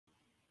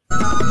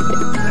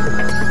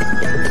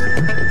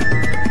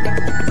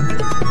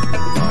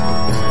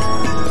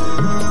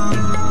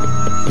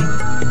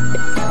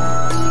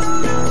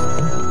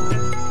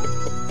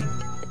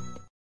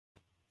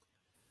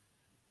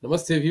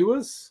Namaste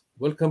viewers,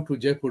 welcome to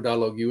Jaipur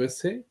Dialogue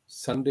USA,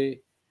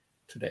 Sunday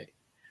today.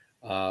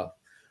 Uh,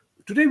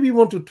 Today we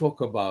want to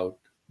talk about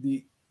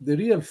the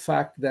real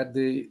fact that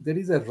there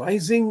is a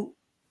rising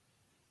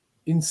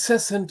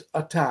incessant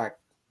attack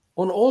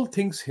on all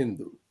things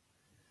Hindu.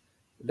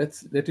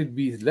 Let it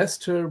be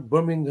Leicester,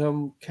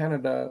 Birmingham,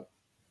 Canada,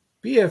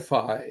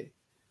 PFI,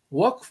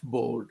 Waqf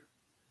Board,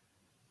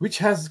 which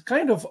has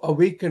kind of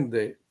awakened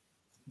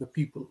the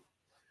people.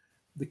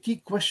 The key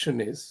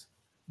question is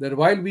that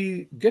while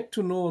we get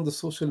to know on the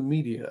social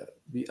media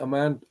the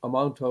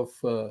amount of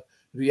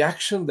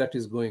reaction that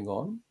is going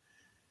on,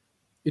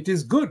 it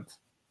is good.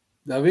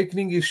 The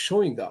awakening is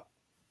showing up.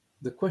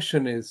 The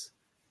question is,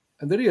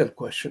 and the real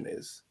question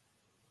is,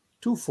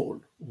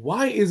 twofold.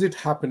 Why is it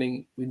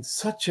happening in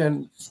such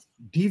an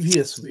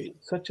devious way,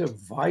 such a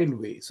vile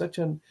way, such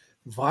a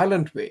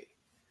violent way?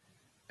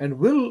 And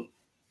will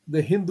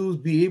the Hindus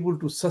be able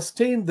to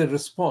sustain the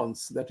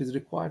response that is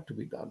required to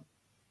be done?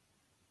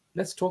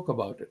 Let's talk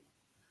about it.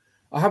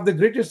 I have the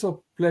greatest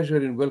of pleasure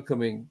in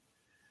welcoming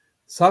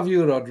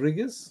Savio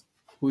Rodrigues,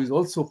 who is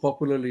also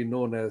popularly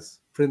known as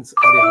Prince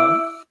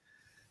Arihan.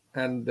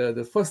 And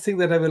the first thing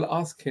that I will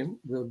ask him,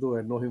 though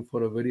I know him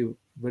for a very,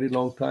 very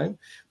long time,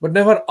 but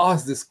never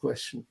asked this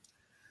question.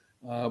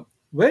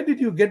 Where did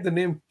you get the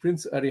name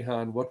Prince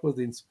Arihan? What was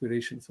the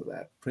inspiration for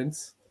that,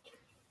 Prince?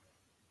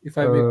 If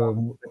I may.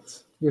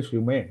 Yes, you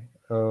may.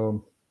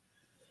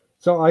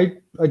 So I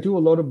do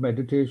a lot of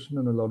meditation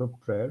and a lot of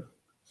prayer.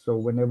 So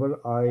whenever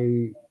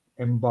I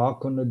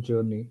embark on a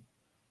journey,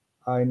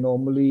 I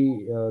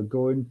normally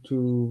go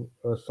into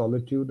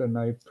solitude and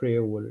I pray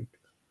over it.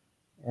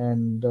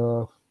 And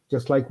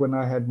just like when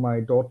I had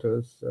my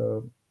daughters,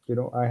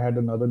 I had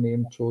another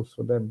name chose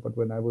for them. But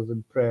when I was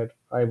in prayer,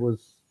 I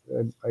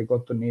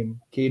got the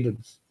name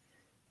Cadence,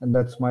 and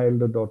that's my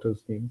elder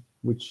daughter's name,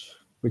 which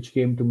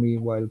came to me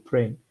while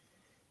praying,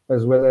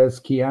 as well as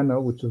Kiana,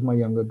 which is my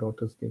younger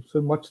daughter's name. So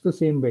much the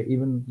same way,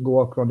 even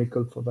Goa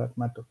Chronicle for that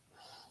matter.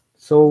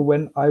 So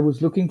when I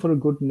was looking for a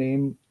good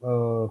name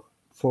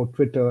for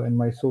Twitter and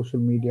my social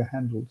media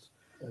handles,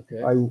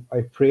 Okay.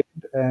 I prayed,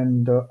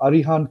 and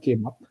Arihan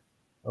came up.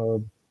 Uh,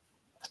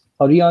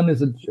 Arihan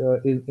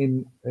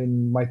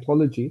in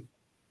mythology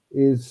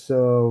is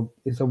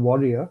a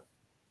warrior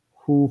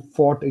who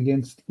fought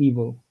against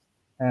evil,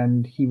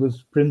 and he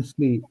was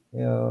princely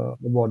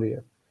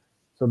warrior.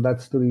 So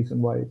that's the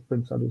reason why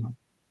Prince Arihan.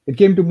 It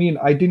came to me, and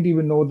I didn't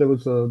even know there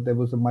was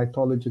a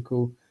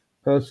mythological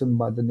person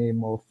by the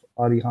name of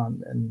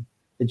Arihan, and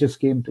it just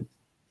came to me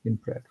in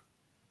prayer.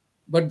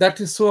 But that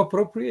is so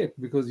appropriate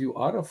because you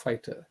are a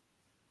fighter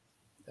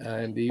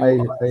and I, I,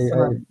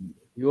 I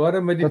you are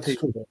a that's meditator.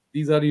 true.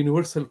 These are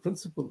universal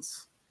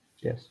principles.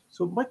 Yes.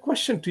 So my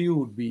question to you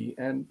would be,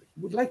 and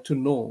would like to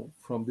know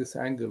from this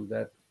angle,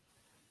 that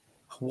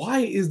why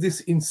is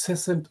this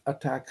incessant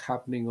attack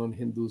happening on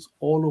Hindus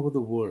all over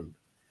the world?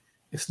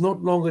 It's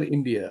not longer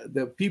India.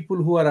 The people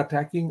who are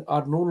attacking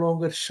are no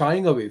longer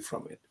shying away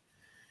from it.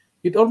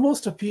 It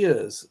almost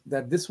appears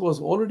that this was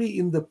already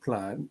in the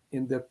plan,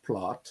 in their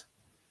plot,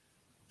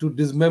 to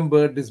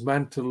dismember,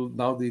 dismantle.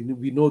 Now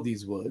we know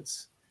these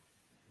words.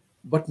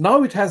 But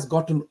now it has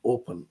gotten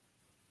open.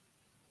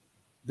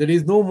 There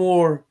is no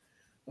more,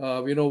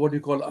 what you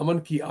call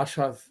Aman ki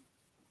Asha,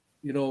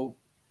 you know,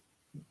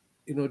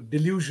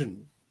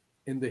 delusion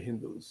in the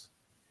Hindus.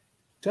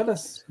 Tell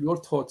us your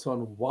thoughts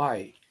on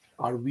why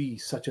are we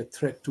such a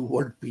threat to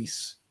world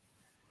peace?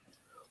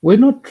 We're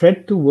not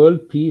threat to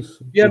world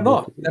peace, We are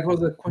not. Vibhuti. That was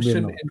a We're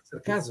question not. in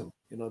sarcasm.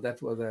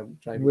 That was I'm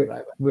trying to We're, arrive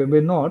at.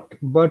 we're not,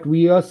 but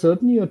we are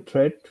certainly a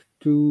threat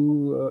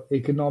to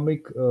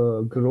economic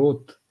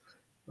growth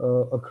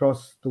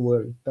across the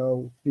world.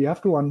 Now, we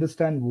have to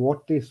understand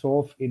what they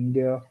saw of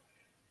India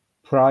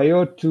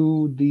prior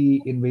to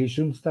the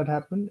invasions that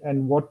happened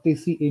and what they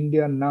see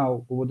India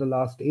now over the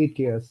last 8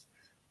 years,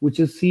 which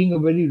is seeing a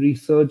very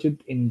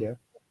resurgent India.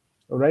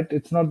 All right,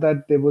 it's not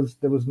that there was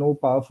no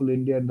powerful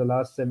India in the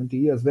last 70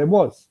 years. There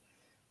was,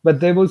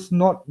 but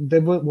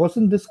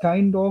wasn't this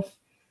kind of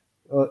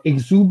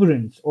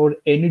exuberance or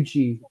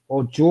energy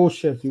or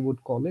josh, as you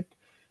would call it,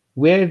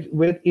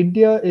 where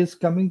India is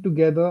coming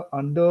together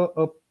under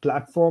a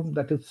platform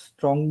that is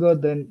stronger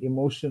than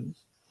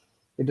emotions.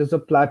 It is a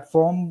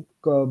platform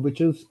which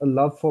is a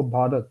love for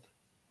Bharat.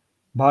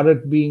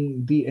 Bharat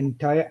being the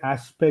entire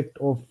aspect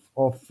of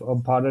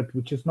Bharat,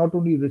 which is not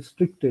only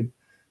restricted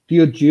to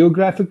your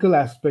geographical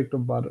aspect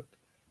of Bharat,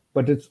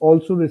 but it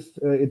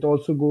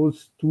also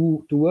goes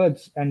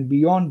towards and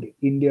beyond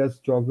India's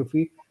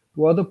geography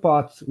to other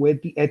parts where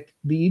the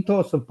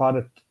ethos of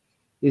Bharat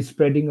is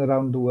spreading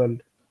around the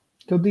world.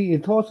 So the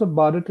ethos of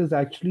Bharat is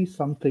actually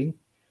something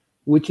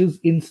which is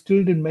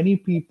instilled in many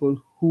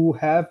people who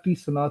have the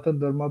Sanatana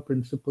Dharma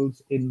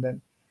principles in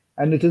them.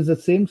 And it is the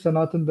same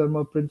Sanatana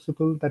Dharma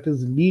principle that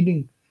is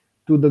leading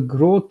to the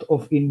growth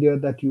of India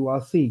that you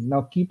are seeing.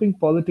 Now, keeping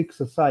politics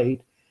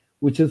aside,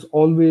 which is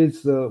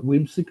always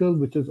whimsical,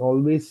 which is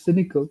always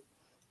cynical,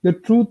 the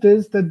truth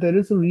is that there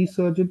is a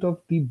resurgence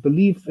of the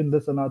belief in the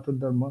Sanatana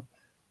Dharma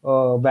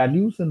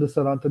values and the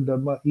Sanatana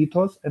Dharma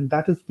ethos, and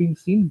that is being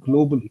seen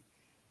globally.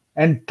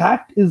 And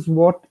that is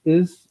what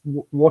is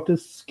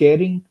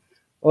scaring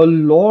a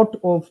lot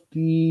of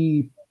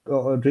the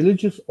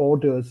religious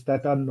orders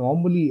that are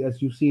normally,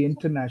 as you see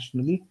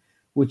internationally,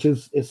 which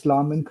is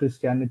Islam and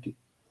Christianity,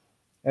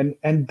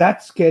 and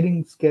that's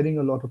scaring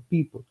a lot of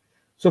people.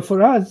 So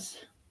for us,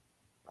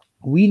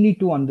 we need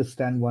to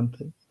understand one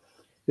thing,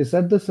 is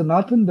that the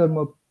Sanatan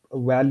Dharma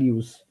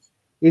values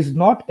is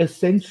not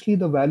essentially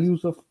the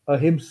values of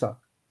ahimsa,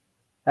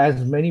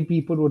 as many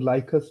people would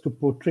like us to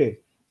portray.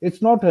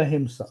 It's not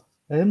ahimsa.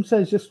 Ahimsa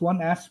is just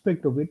one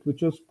aspect of it,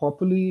 which was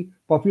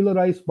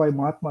popularized by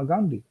Mahatma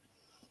Gandhi.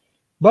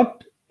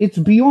 But it's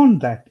beyond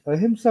that.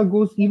 Ahimsa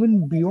goes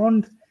even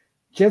beyond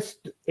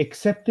just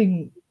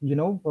accepting,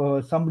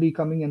 somebody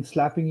coming and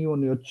slapping you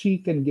on your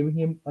cheek and giving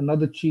him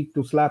another cheek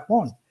to slap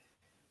on.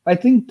 I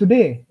think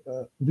today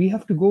we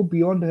have to go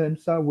beyond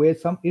ahimsa, where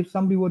if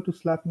somebody were to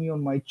slap me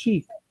on my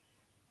cheek,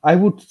 I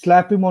would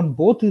slap him on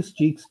both his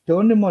cheeks,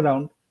 turn him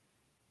around,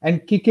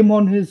 and kick him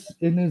on his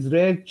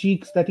rare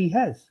cheeks that he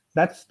has.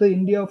 That's the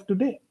India of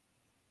today.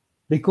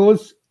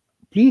 Because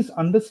please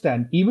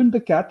understand, even the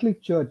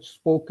Catholic Church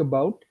spoke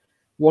about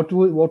what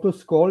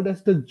was called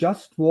as the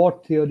just war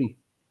theory.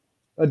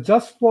 A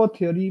just war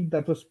theory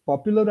that was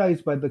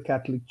popularized by the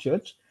Catholic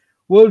Church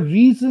were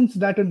reasons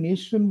that a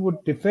nation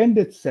would defend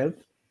itself,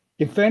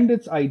 defend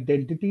its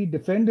identity,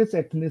 defend its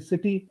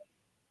ethnicity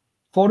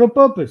for a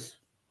purpose.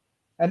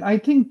 And I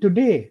think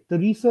today, the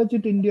research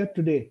in India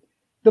today,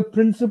 the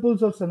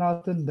principles of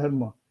Sanatan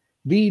Dharma,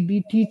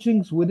 the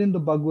teachings within the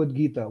Bhagavad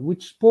Gita,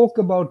 which spoke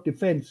about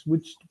defense,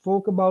 which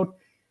spoke about,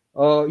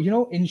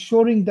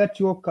 ensuring that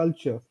your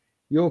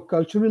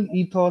cultural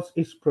ethos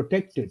is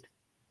protected.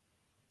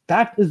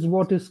 That is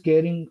what is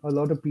scaring a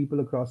lot of people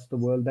across the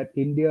world, that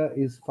India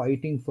is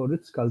fighting for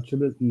its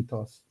cultural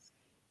ethos.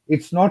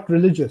 It's not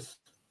religious.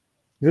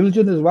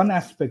 Religion is one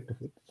aspect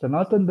of it.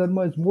 Sanatan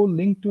Dharma is more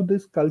linked to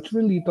this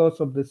cultural ethos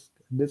of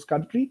this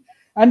country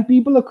and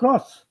people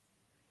across.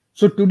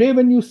 So today,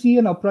 when you see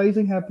an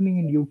uprising happening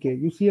in UK,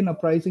 you see an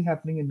uprising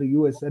happening in the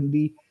US, and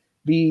the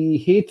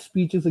hate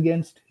speeches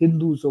against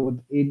Hindus over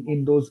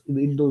in those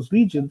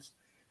regions,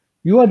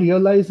 you are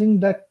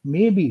realizing that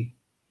maybe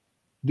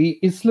the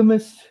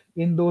Islamists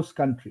in those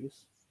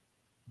countries,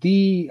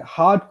 the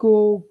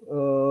hardcore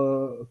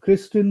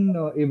Christian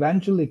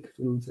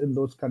evangelicals in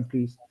those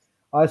countries,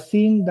 are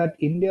seeing that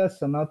India's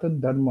Sanatan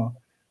Dharma,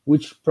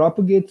 which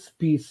propagates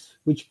peace,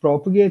 which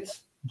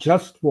propagates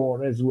just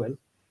war as well,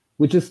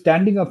 which is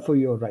standing up for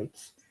your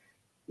rights,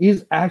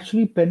 is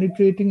actually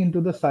penetrating into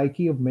the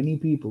psyche of many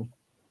people.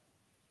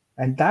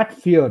 And that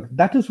fear,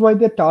 that is why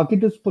their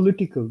target is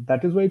political.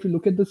 That is why if you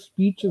look at the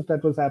speeches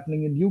that was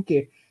happening in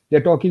UK,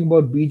 they're talking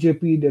about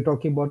BJP, they're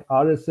talking about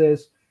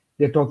RSS,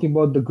 they're talking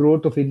about the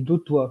growth of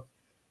Hindutva.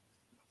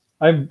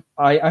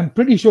 I'm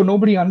pretty sure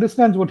nobody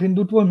understands what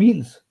Hindutva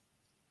means.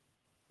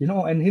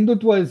 And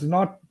Hindutva is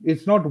not,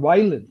 it's not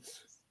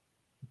violence.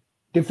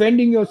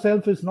 Defending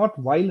yourself is not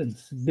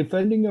violence.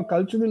 Defending your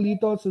cultural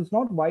ethos is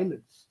not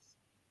violence.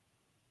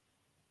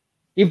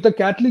 If the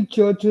Catholic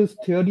Church's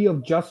theory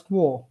of just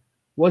war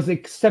was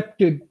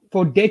accepted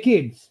for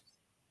decades,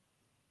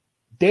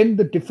 then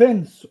the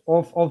defense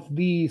of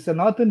the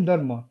Sanatan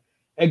Dharma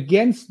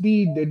against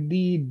the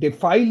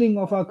defiling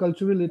of our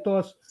cultural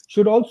ethos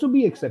should also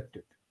be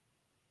accepted.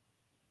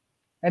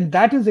 And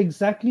that is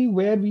exactly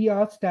where we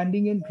are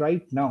standing in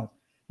right now.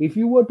 If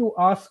you were to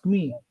ask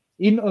me,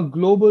 in a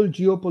global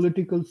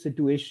geopolitical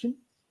situation,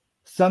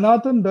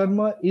 Sanatan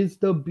Dharma is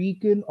the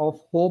beacon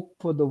of hope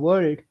for the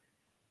world,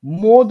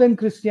 more than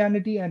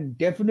Christianity and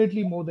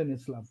definitely more than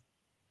Islam.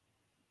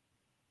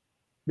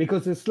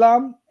 Because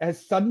Islam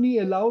has suddenly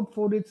allowed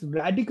for its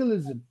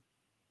radicalism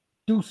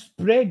to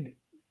spread,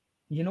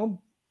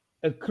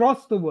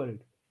 across the world.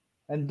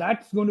 And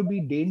that's going to be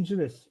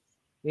dangerous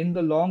in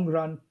the long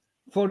run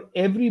for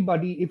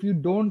everybody if you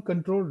don't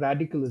control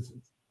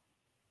radicalism.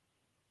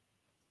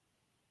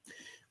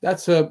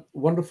 That's a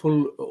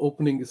wonderful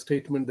opening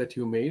statement that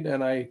you made,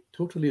 and I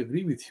totally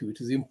agree with you.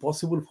 It is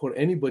impossible for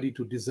anybody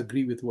to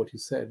disagree with what you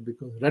said,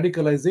 because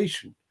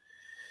radicalization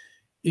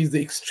is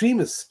the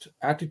extremist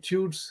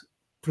attitudes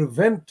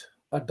prevent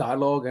a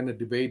dialogue and a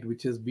debate,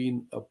 which has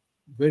been a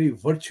very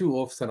virtue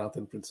of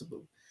Sanatan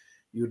principle.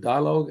 You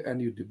dialogue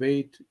and you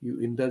debate, you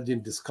indulge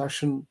in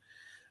discussion,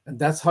 and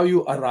that's how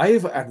you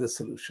arrive at the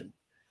solution.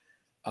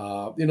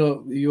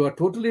 You are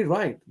totally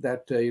right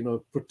that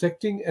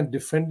protecting and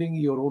defending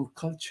your own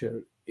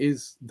culture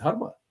is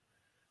dharma,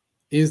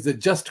 is the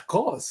just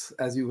cause,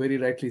 as you very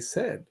rightly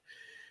said.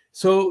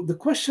 So the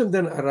question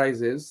then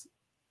arises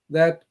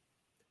that,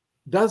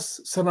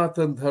 does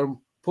Sanatan Dharma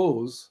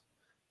pose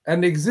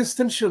an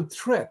existential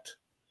threat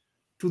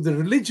to the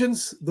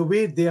religions the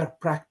way they are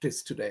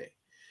practiced today?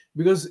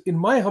 Because in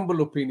my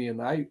humble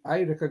opinion, I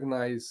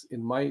recognize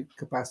in my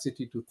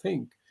capacity to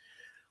think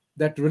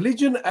that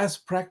religion as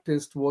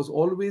practiced was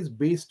always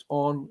based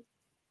on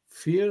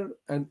fear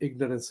and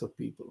ignorance of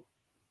people.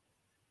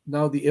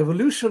 Now, the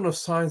evolution of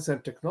science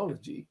and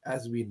technology,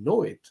 as we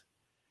know it,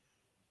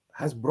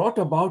 has brought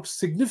about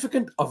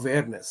significant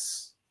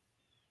awareness.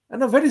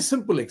 And a very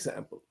simple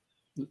example,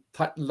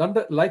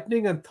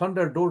 Lightning and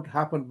thunder don't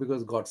happen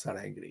because gods are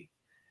angry,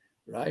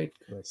 right?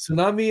 Right.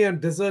 Tsunami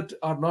and desert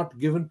are not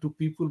given to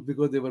people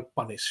because they were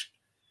punished.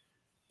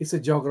 It's a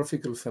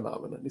geographical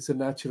phenomenon, it's a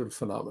natural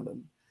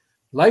phenomenon.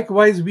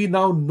 Likewise, we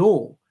now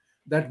know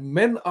that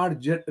men are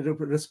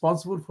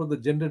responsible for the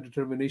gender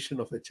determination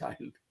of a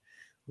child,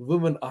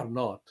 women are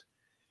not.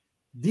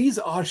 These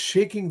are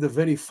shaking the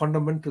very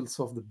fundamentals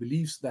of the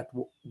beliefs that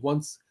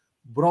once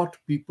brought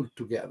people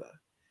together.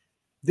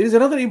 There is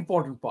another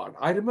important part.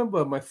 I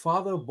remember my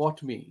father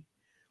bought me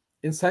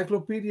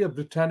Encyclopedia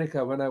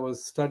Britannica when I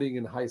was studying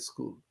in high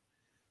school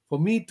for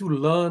me to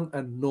learn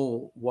and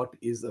know what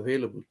is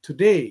available.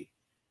 Today,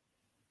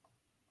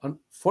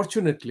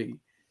 unfortunately,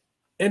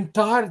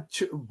 entire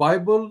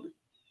Bible,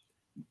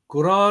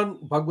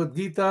 Quran, Bhagavad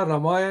Gita,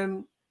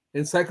 Ramayana,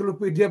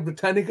 Encyclopedia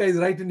Britannica is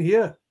right in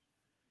here.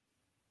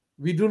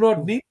 We do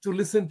not need to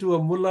listen to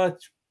a mullah,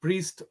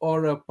 priest,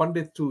 or a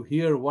pandit to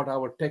hear what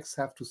our texts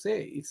have to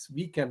say.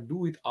 We can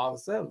do it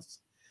ourselves.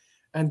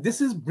 And this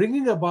is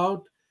bringing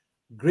about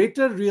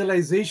greater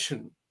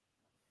realization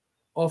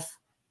of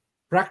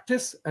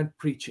practice and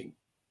preaching.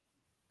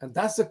 And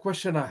that's the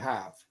question I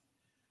have.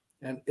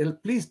 And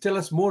please tell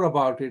us more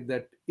about it.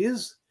 That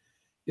is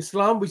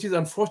Islam, which is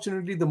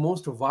unfortunately the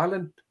most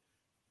violent,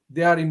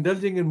 they are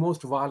indulging in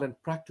most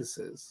violent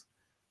practices,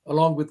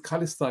 along with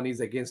Khalistanis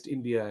against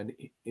India and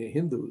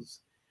Hindus.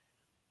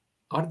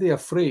 Are they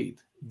afraid?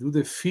 Do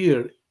they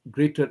fear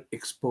greater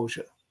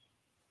exposure?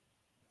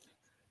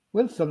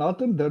 Well,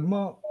 Sanatan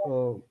Dharma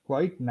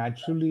quite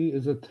naturally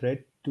is a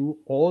threat to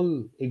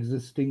all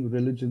existing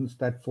religions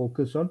that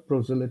focus on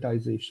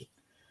proselytization.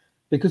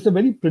 Because the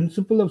very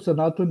principle of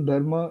Sanatan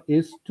Dharma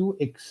is to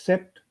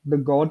accept the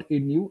God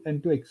in you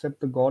and to accept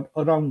the God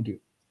around you.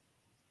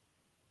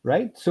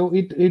 Right? So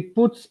it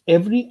puts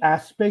every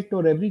aspect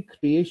or every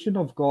creation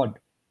of God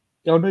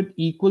on an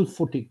equal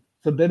footing.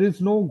 So there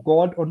is no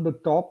God on the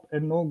top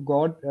and no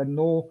God and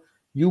no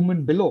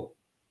human below.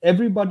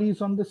 Everybody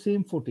is on the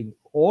same footing.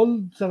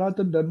 All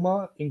Sanatan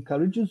Dharma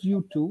encourages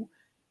you to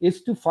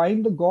is to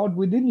find the God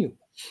within you,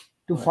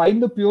 to Right.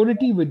 find the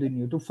purity within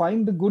you, to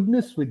find the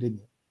goodness within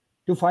you,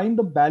 to find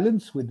the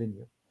balance within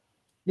you.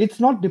 It's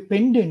not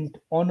dependent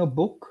on a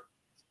book.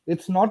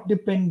 It's not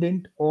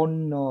dependent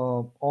on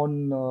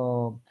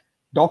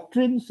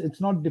doctrines.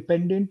 It's not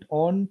dependent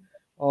on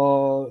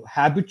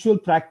habitual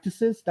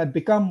practices that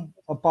become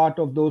a part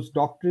of those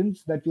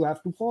doctrines that you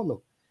have to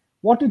follow.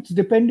 What it's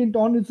dependent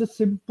on is a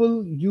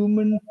simple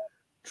human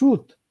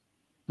truth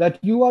that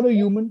you are a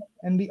human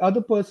and the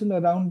other person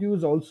around you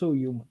is also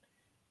human.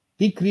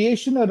 The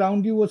creation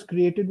around you was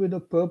created with a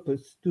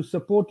purpose to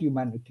support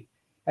humanity.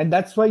 And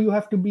that's why you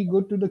have to be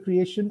good to the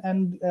creation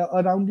and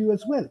around you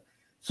as well.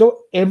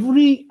 So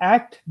every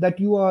act that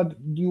you are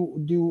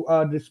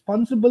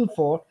responsible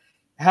for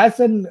has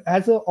an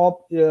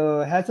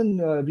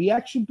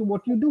reaction to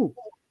what you do.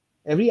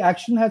 Every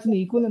action has an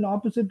equal and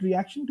opposite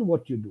reaction to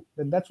what you do,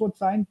 and that's what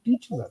science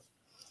teaches us.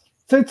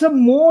 So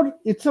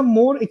it's a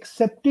more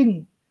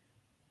accepting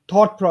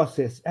thought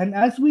process. And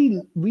as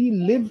we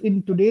live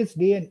in today's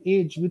day and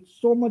age with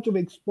so much of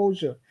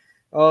exposure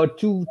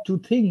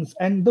to things,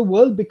 and the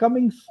world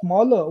becoming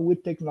smaller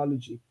with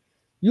technology,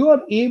 you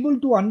are able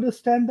to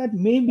understand that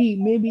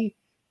maybe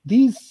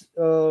these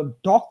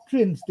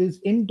doctrines, these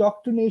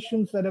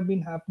indoctrinations that have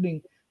been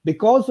happening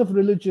because of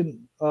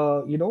religion,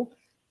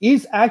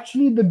 is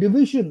actually the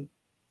division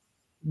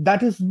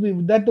that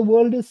the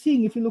world is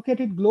seeing. If you look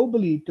at it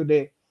globally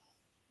today,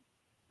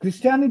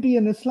 Christianity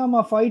and Islam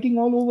are fighting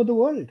all over the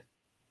world.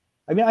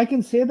 I mean, I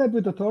can say that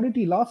with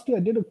authority. Last year,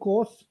 I did a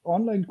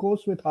online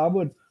course with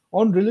Harvard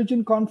on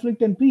religion,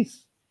 conflict, and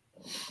peace.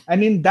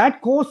 And in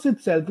that course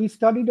itself, we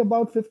studied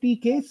about 50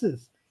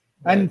 cases,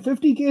 and Right.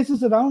 50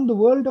 cases around the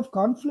world of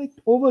conflict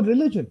over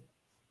religion.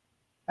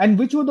 And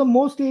which were the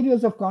most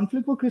areas of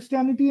conflict were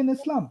Christianity and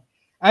Islam.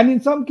 And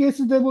in some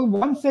cases, there were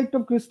one sect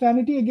of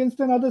Christianity against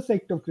another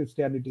sect of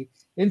Christianity.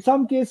 In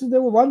some cases,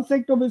 there were one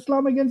sect of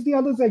Islam against the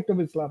other sect of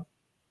Islam.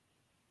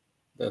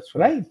 That's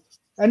right. Right?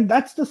 And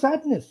that's the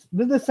sadness.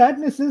 The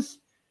sadness is,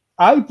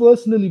 I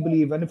personally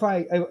believe, and if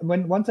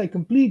when once I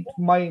complete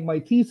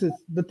my thesis,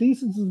 the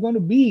thesis is going to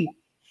be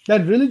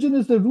that religion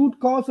is the root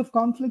cause of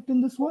conflict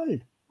in this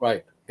world.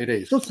 Right.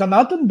 It So is.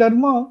 Sanatan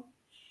Dharma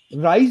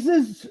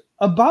rises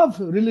above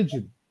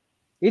religion.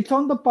 It's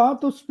on the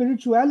path of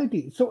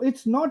spirituality. So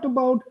it's not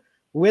about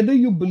whether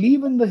you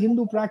believe in the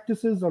Hindu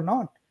practices or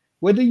not,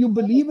 whether you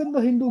believe in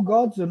the Hindu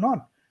gods or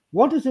not.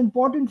 What is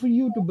important for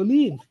you to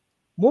believe,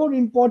 more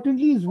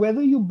importantly, is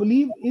whether you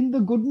believe in the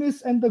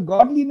goodness and the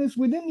godliness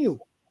within you,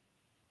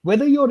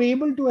 whether you're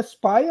able to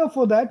aspire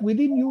for that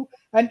within you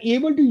and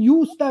able to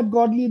use that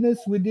godliness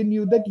within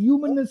you, that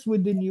humanness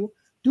within you,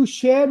 to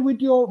share with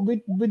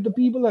the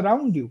people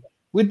around you,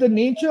 with the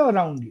nature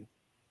around you.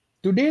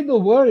 Today the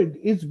world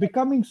is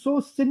becoming so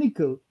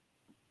cynical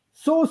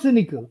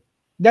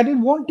that it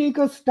won't take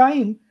us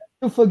time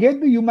to forget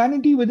the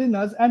humanity within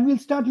us, and we'll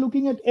start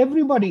looking at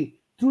everybody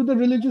through the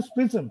religious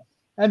prism.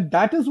 And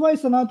that is why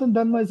Sanatan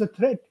Dharma is a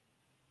threat.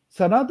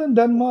 Sanatan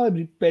Dharma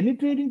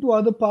penetrating to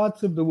other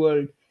parts of the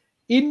world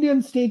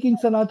Indians taking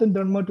Sanatan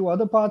Dharma to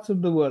other parts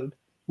of the world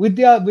with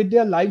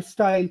their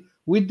lifestyle,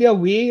 with their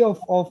way of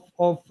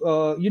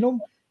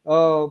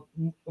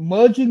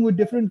merging with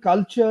different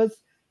cultures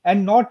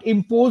and not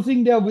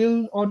imposing their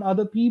will on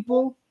other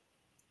people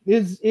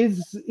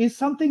is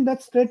something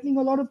that's threatening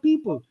a lot of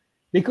people.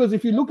 Because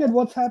if you look at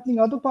what's happening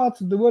in other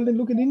parts of the world and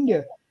look at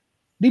India,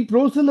 the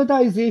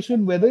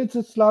proselytization, whether it's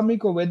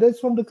Islamic or whether it's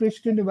from the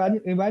Christian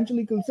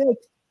evangelical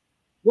sects,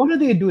 what are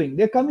they doing?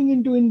 They're coming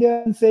into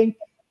India and saying,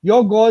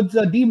 your gods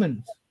are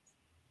demons.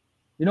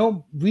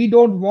 We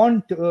don't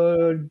want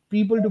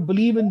people to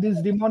believe in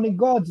these demonic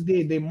gods.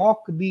 They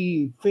mock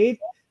the faith,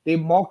 they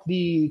mock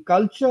the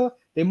culture,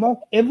 they mock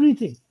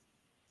everything.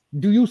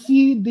 Do you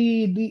see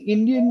the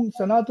Indian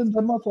Sanatan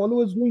Dharma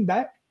followers doing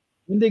that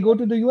when they go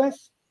to the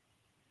US?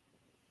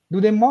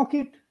 Do they mock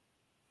it?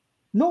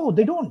 No,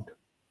 they don't.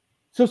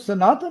 So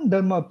Sanatan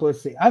Dharma per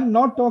se, I'm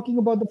not talking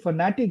about the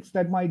fanatics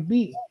that might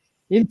be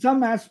in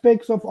some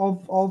aspects of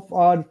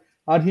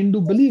our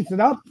Hindu beliefs.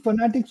 There are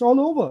fanatics all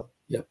over.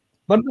 Yeah.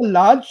 But the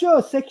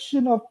larger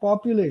section of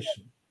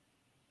population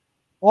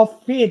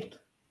of faith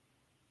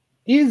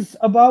is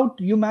about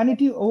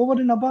humanity over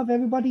and above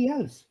everybody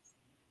else.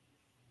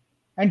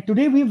 And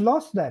today we've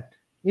lost that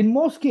in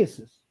most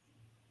cases.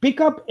 Pick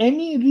up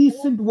any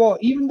recent war,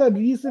 even the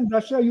recent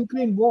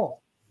Russia-Ukraine war.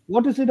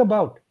 What is it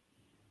about?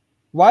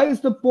 Why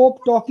is the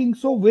Pope talking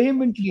so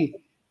vehemently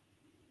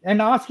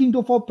and asking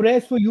for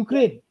prayers for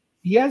Ukraine?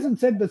 He hasn't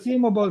said the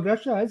same about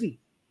Russia, has he?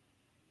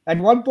 At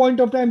one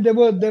point of time, there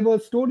were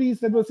stories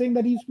that were saying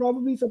that he's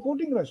probably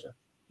supporting Russia.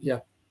 Yeah.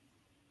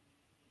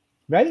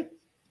 Right?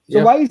 So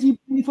Yeah. why is he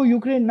praying for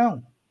Ukraine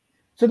now?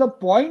 So the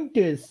point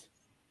is,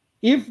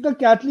 if the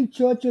Catholic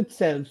Church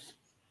itself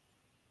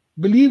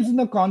believes in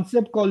a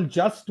concept called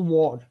just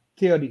war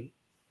theory,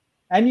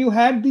 and you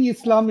had the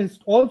Islamists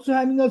also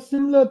having a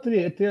similar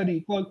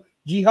theory called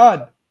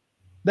jihad,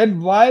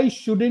 then why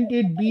shouldn't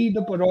it be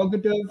the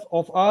prerogative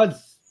of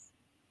us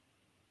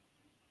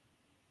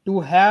to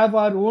have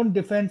our own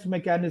defense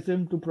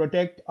mechanism to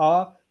protect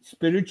our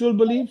spiritual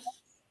beliefs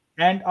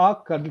and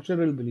our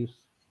cultural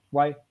beliefs?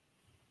 Why?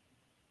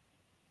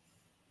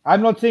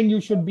 I'm not saying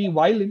you should be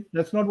violent.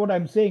 That's not what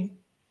I'm saying.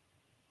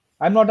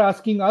 I'm not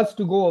asking us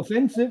to go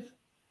offensive.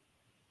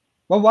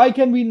 But why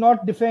can we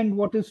not defend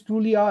what is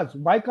truly ours?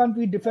 Why can't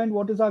we defend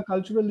what is our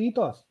cultural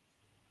ethos?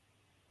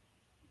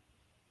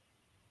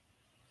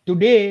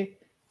 Today,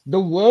 the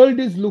world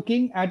is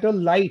looking at a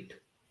light,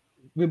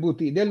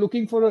 Vibhuti. They're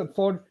looking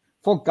for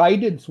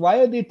guidance. Why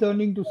are they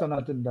turning to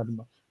Sanatan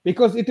Dharma?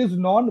 Because it is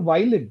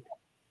non-violent.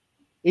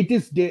 It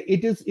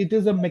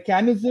is a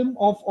mechanism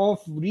of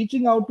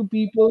reaching out to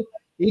people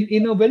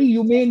in a very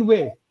humane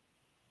way.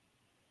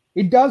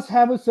 It does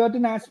have a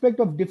certain aspect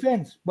of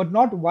defense, but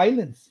not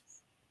violence.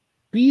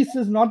 Peace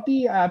is not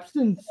the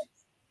absence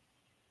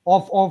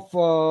of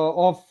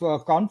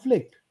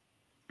conflict.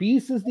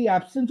 Peace is the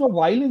absence of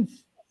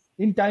violence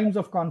in times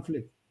of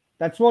conflict.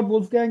 That's what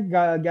Wolfgang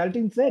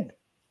Galting said.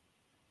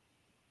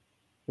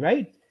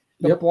 Right?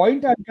 The Yep.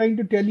 point I'm trying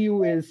to tell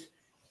you is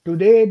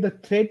today the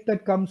threat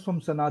that comes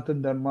from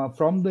Sanatan Dharma,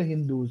 from the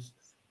Hindus,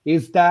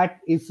 is that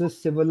it's a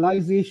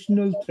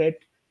civilizational threat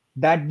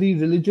that the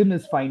religion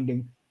is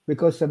finding,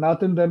 because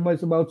Sanatan Dharma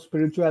is about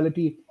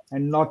spirituality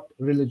and not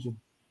religion.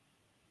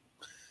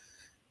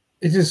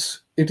 It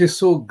is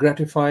so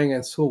gratifying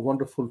and so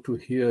wonderful to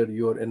hear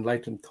your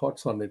enlightened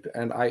thoughts on it.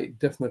 And I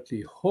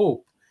definitely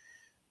hope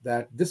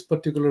that this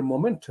particular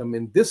momentum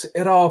in this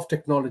era of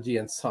technology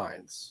and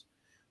science,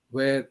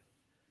 where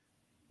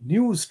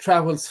news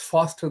travels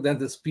faster than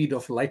the speed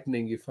of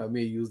lightning, if I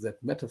may use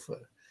that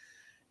metaphor,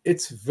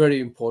 it's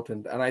very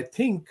important. And I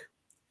think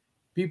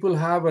people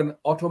have an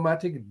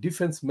automatic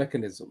defense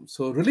mechanism.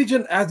 So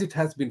religion as it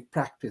has been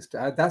practiced,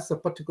 that's the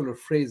particular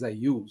phrase I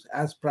use,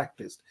 as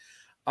practiced.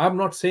 I'm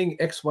not saying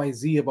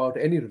XYZ about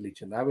any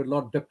religion. I will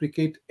not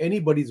deprecate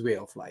anybody's way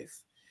of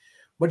life.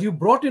 But you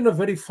brought in a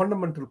very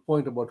fundamental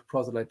point about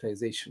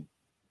proselytization.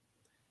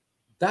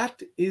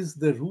 That is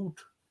the root,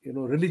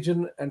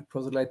 religion and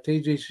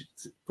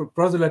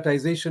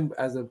proselytization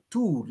as a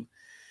tool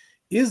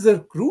is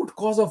the root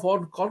cause of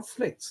all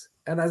conflicts.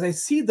 And as I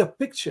see the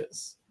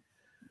pictures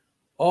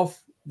of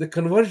the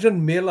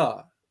conversion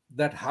mela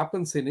that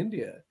happens in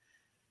India,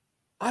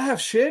 I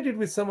have shared it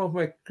with some of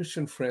my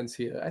Christian friends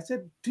here. I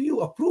said, do you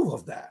approve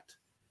of that?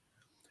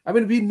 I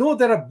mean, we know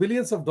there are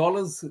billions of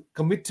dollars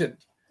committed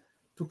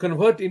to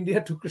convert India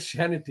to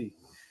Christianity,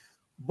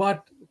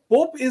 but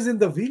Pope is in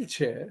the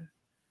wheelchair,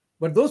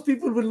 but those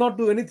people will not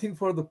do anything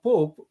for the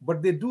Pope,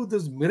 but they do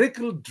this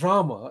miracle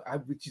drama,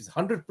 which is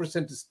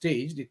 100%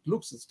 staged. It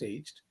looks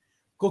staged,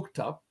 cooked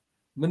up,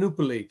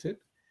 manipulated,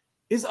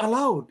 is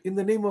allowed in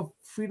the name of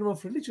freedom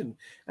of religion.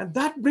 And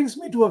that brings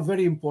me to a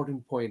very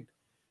important point,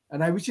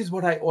 which is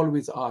what I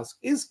always ask,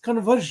 is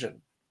conversion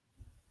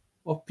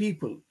of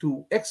people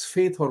to X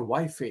faith or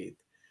Y faith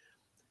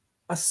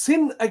a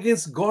sin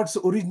against God's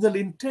original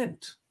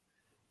intent?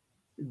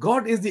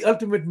 God is the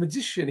ultimate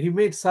magician. He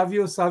made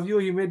Savio Savio,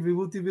 he made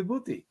Vibhuti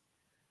Vibhuti.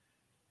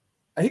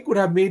 He could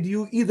have made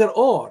you either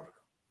or,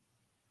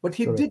 but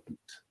he Correct. didn't.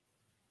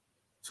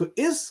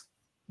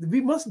 So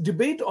we must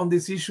debate on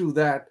this issue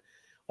that,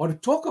 or to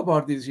talk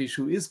about this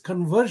issue, is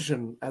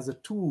conversion as a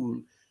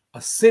tool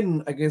a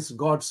sin against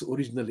God's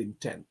original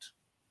intent?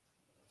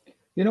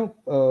 You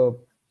know,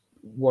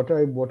 what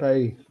I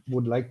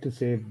would like to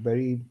say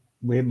very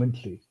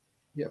vehemently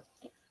Yeah,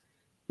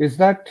 is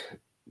that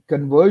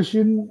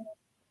conversion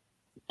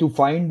to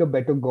find a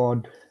better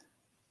God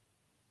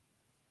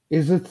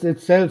is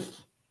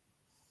itself,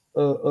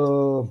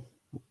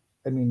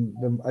 I mean,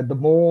 the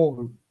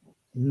more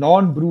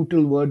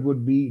non-brutal word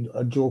would be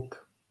a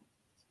joke.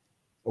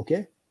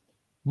 Okay,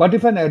 but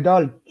if an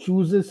adult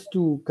chooses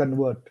to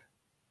convert,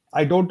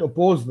 I don't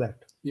oppose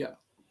that. yeah,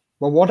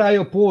 But what I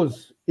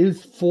oppose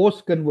is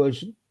forced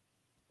conversion,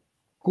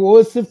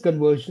 coercive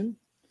conversion,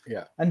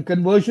 yeah, and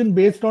conversion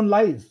based on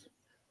lies.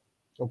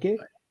 Okay,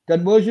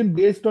 conversion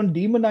based on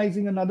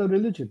demonizing another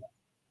religion.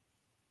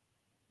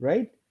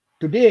 Right?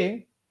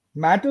 Today,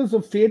 matters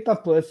of faith are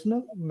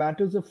personal,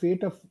 matters of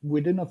faith are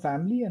within a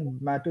family,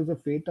 and matters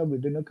of faith are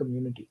within a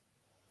community.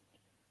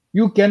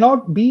 You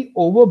cannot be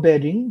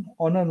overbearing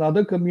on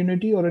another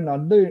community or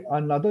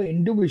another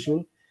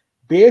individual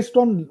based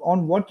on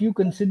what you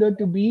consider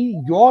to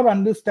be your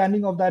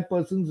understanding of that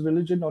person's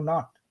religion or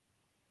not.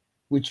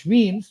 Which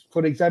means,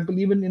 for example,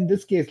 even in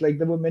this case, like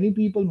there were many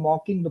people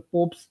mocking the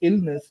Pope's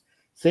illness,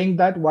 saying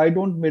that why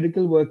don't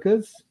miracle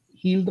workers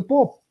heal the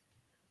Pope?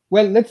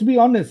 Well, let's be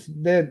honest,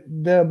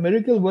 the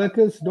miracle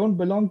workers don't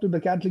belong to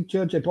the Catholic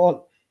Church at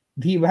all.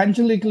 The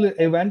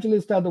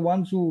evangelists are the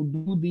ones who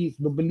do these,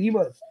 the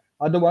believers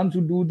are the ones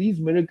who do these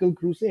miracle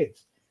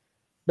crusades.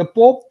 The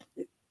Pope,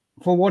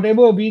 for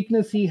whatever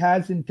weakness he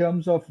has in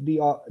terms of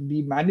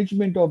the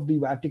management of the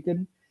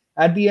Vatican,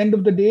 at the end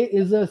of the day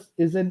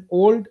is an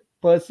old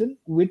person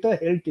with a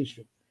health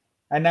issue.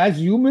 And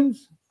as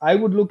humans, I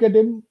would look at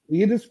him,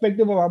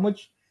 irrespective of how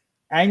much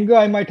anger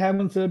I might have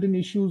on certain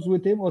issues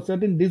with him or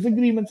certain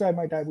disagreements I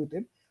might have with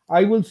him,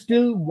 I will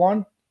still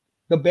want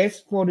the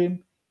best for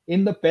him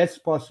in the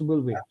best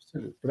possible way.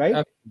 absolutely, Right?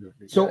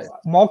 absolutely. So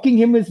mocking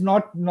him is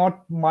not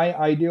my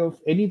idea of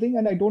anything,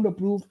 and I don't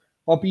approve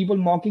of people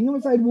mocking him.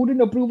 So I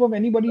wouldn't approve of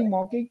anybody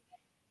mocking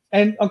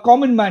and a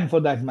common man for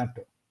that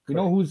matter,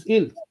 Correct. who's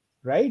ill,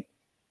 right?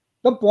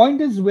 The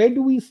point is, where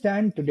do we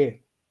stand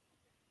today?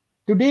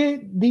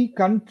 Today, the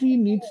country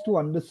needs to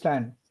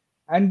understand,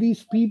 and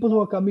these people who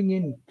are coming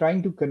in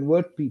trying to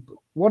convert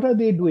people, what are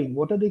they doing?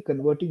 What are they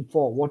converting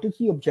for? What is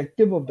the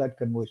objective of that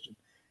conversion?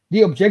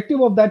 The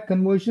objective of that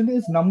conversion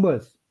is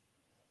numbers.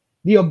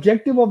 The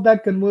objective of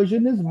that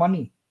conversion is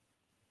money.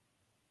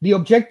 The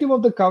objective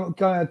of the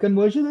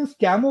conversion is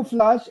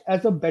camouflage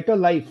as a better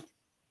life,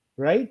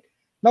 right?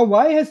 Now,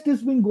 why has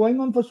this been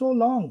going on for so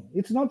long?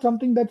 It's not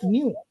something that's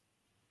new.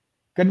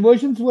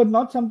 Conversions were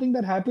not something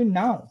that happened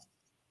now.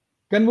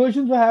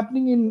 Conversions were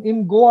happening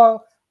in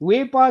Goa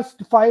way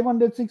past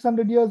 500,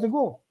 600 years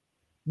ago.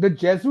 The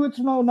Jesuits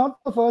were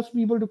not the first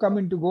people to come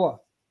into Goa.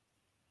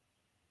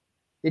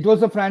 It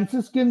was the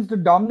Franciscans, the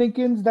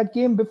Dominicans that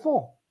came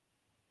before,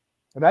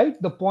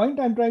 right? The point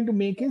I'm trying to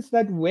make is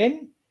that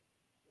when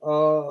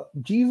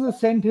Jesus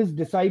sent his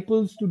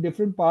disciples to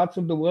different parts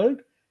of the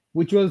world,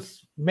 which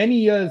was many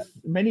years,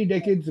 many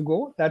decades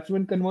ago, that's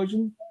when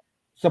conversion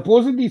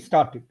supposedly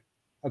started,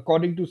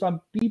 according to some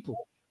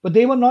people. But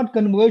they were not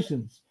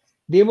conversions.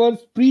 They were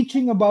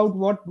preaching about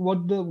what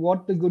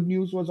the good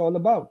news was all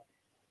about.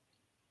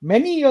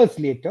 Many years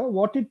later,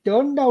 what it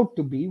turned out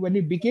to be, when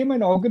it became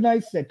an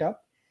organized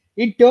setup,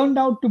 it turned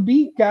out to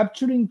be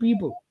capturing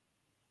people.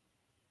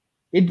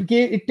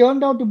 It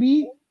turned out to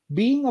be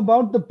being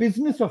about the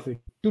business of it.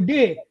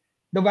 Today,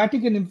 the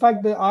Vatican, in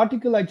fact, the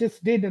article I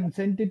just did and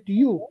sent it to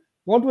you,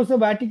 what was the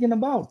Vatican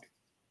about?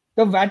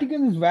 The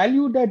Vatican is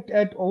valued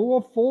at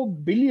over 4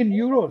 billion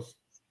euros.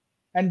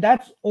 And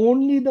that's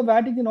only the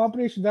Vatican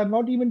operations. I've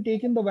not even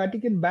taken the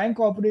Vatican bank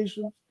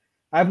operations.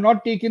 I've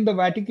not taken the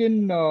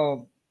Vatican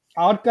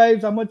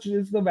archives. How much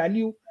is the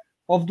value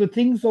of the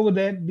things over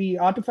there, the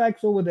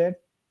artifacts over there?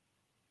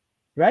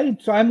 Right?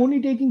 So I'm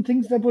only taking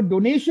things that were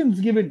donations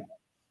given,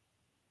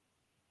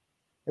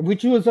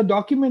 which was a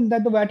document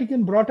that the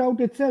Vatican brought out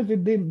itself.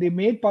 They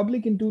made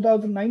public in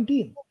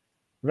 2019.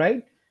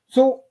 Right?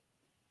 So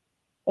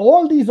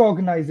all these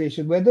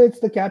organizations, whether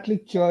it's the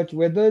Catholic Church,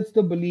 whether it's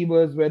the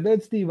believers, whether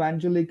it's the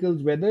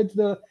evangelicals, whether it's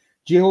the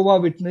Jehovah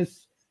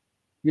Witness,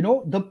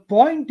 the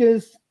point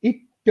is it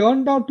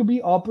turned out to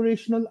be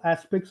operational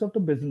aspects of the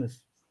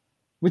business,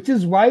 which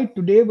is why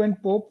today when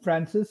Pope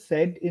Francis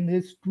said in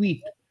his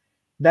tweet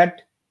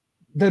that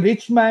the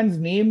rich man's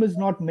name is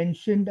not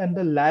mentioned and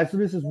the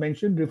Lazarus is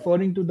mentioned,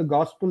 referring to the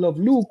Gospel of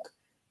Luke,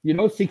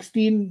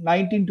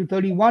 16:19 to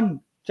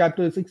 31,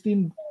 chapter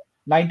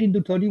 16:19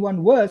 to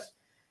 31 verse,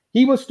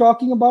 he was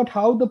talking about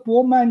how the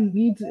poor man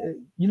needs,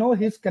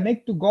 his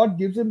connect to God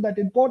gives him that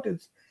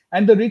importance,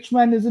 and the rich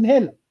man is in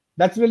hell.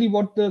 That's really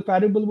what the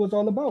parable was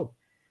all about.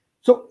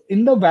 So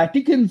in the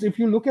Vaticans, if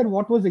you look at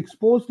what was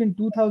exposed in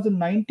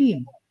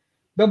 2019,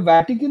 the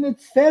Vatican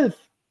itself,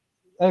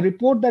 a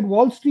report that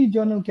Wall Street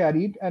Journal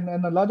carried and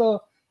another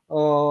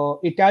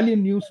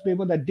Italian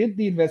newspaper that did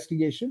the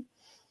investigation,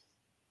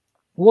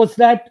 was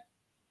that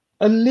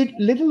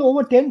little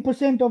over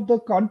 10% of the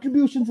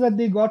contributions that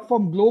they got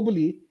from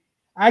globally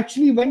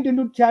actually went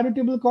into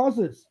charitable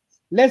causes,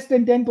 less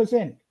than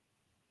 10%.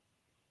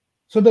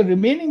 So the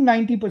remaining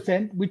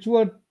 90%, which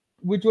were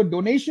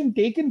donation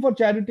taken for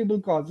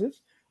charitable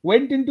causes,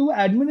 went into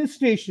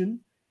administration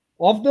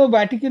of the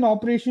Vatican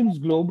operations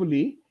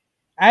globally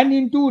and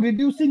into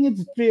reducing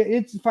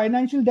its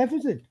financial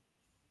deficit.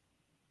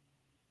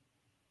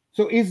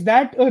 So is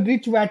that a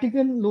rich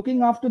Vatican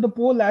looking after the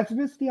poor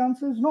Lazarus? The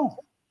answer is no.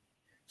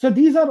 So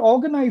these are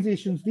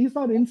organizations, these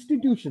are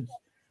institutions,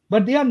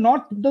 but they are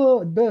not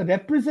the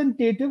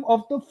representative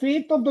of the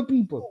faith of the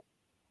people.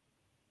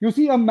 You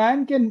see,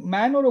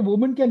 man or a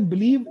woman can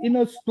believe in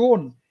a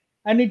stone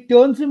and it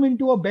turns him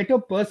into a better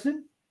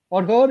person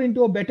or her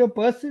into a better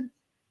person,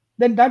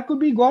 then that could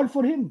be God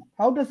for him.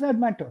 How does that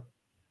matter?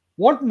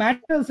 What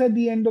matters at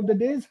the end of the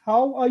day is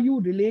how are you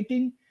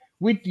relating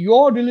with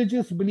your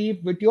religious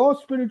belief, with your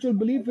spiritual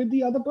belief, with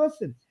the other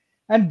person.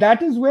 And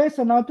that is where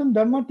Sanatan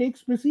Dharma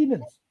takes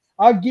precedence.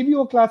 I'll give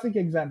you a classic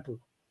example.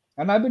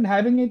 And I've been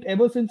having it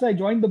ever since I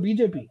joined the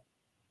BJP.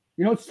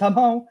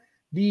 Somehow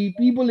the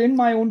people in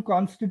my own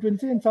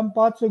constituency in some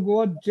parts of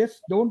Goa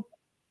just don't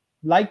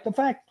like the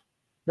fact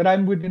that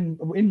I'm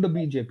in the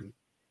BJP.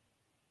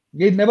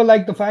 They never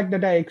like the fact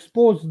that I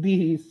expose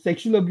the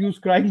sexual abuse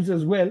crimes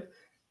as well.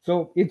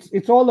 So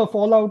it's all a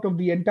fallout of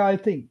the entire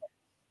thing.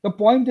 The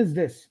point is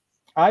this: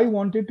 I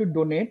wanted to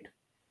donate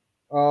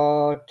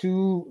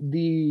to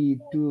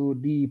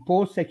the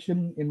poor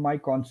section in my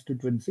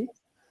constituency,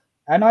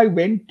 and I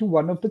went to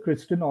one of the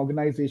Christian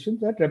organizations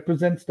that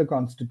represents the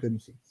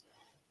constituency.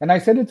 And I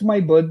said it's my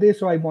birthday,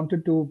 so I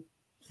wanted to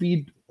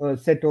feed a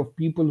set of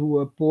people who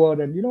are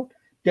poor, and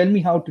tell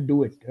me how to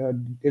do it.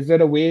 Is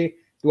there a way?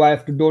 Do I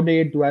have to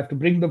donate? Do I have to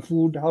bring the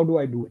food? How do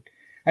I do it?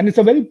 And it's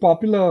a very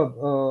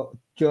popular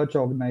church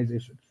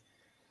organization.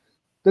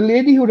 The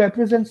lady who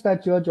represents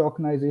that church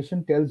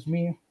organization tells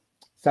me,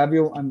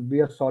 Savio, we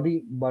are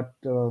sorry, but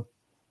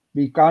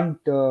we can't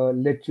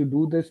let you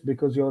do this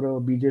because you're a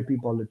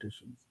BJP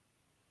politician.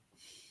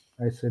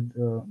 I said,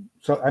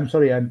 so I'm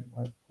sorry.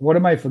 What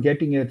am I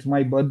forgetting? It's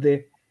my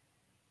birthday.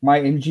 My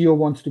NGO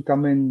wants to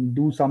come and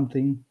do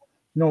something.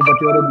 No, but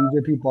you're a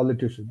BJP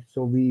politician,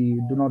 so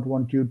we do not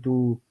want you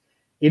to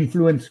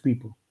influence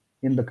people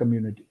in the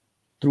community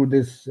through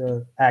this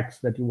acts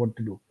that you want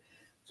to do.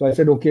 So I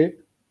said, okay,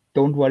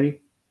 don't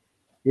worry.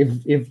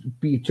 If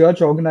the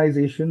church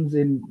organizations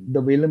in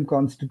the Valem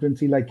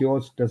constituency like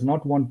yours does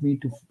not want me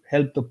to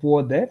help the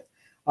poor there,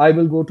 I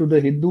will go to the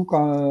Hindu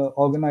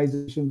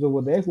organizations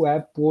over there who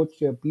have poor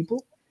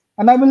people,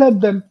 and I will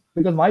help them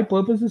because my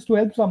purpose is to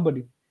help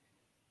somebody.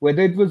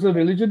 Whether it was a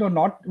religion or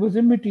not was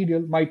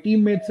immaterial. My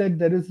teammate said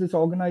there is this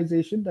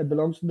organization that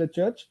belongs to the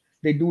church.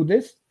 They do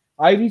this.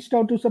 I reached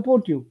out to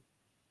support you.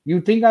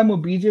 You think I'm a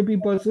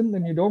BJP person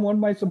and you don't want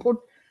my support?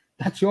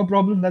 That's your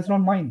problem. That's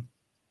not mine.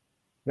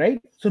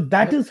 Right? So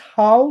that is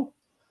how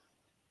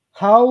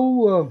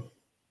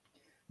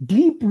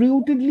deep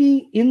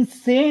rootedly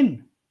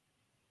insane.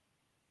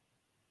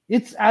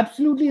 It's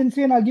absolutely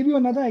insane. I'll give you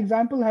another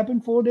example.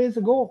 Happened 4 days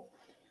ago.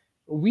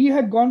 We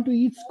had gone to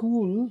each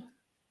school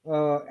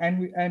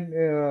in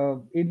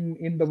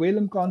the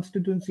Valem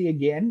constituency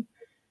again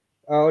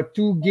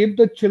to give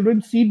the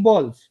children seed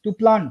balls to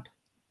plant.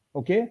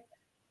 Okay.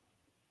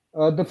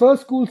 The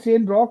first school,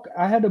 Saint Rock,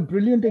 I had a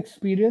brilliant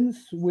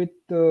experience with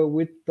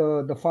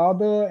the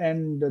father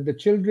and the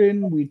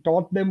children. We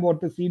taught them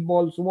what the seed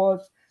balls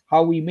was,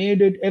 how we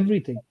made it,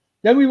 everything.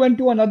 Then we went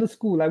to another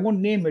school. I won't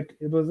name it.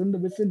 It was in the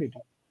vicinity.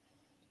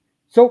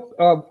 So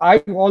I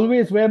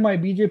always wear my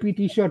BJP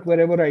T-shirt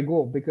wherever I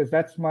go because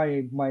that's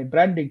my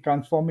branding.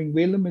 Transforming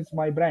Valem is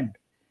my brand,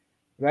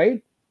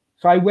 right?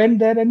 So I went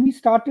there and we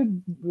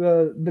started.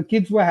 The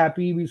kids were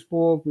happy. We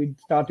spoke. We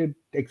started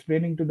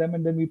explaining to them,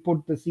 and then we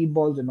put the seed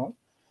balls and all.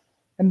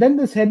 And then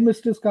this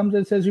headmistress comes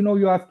and says,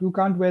 you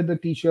can't wear the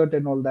T-shirt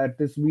and all that.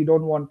 We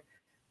don't want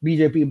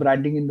BJP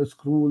branding in the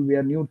school. We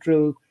are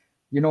neutral.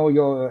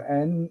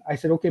 And I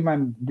said, okay,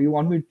 ma'am, do you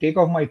want me to take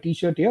off my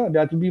T-shirt here?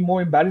 That will be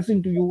more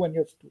embarrassing to you and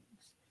your students.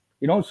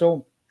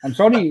 So I'm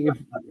sorry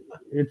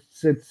if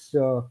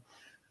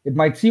it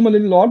might seem a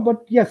little odd,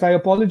 but yes, I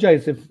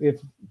apologize if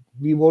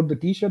we wore the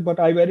T-shirt, but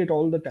I wear it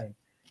all the time.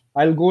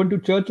 I'll go into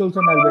church also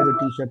and I'll wear a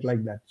T-shirt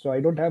like that. So I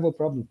don't have a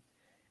problem.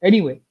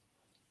 Anyway,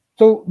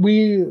 so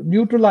we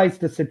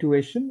neutralized the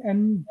situation,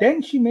 and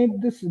then she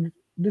made this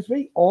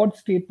very odd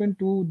statement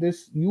to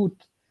this youth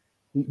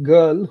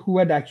girl who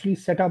had actually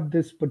set up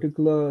this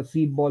particular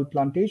seed ball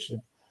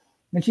plantation.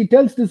 And she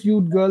tells this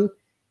youth girl,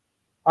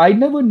 I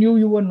never knew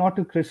you were not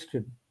a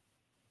Christian,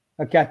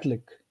 a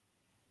Catholic.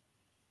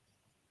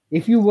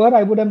 If you were,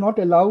 I would have not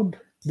allowed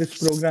this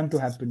program to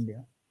happen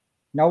here.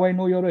 Now I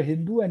know you're a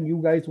Hindu and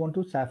you guys want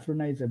to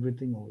saffronize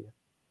everything over here.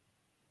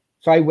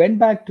 So I went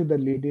back to the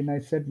lady and I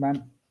said,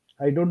 ma'am,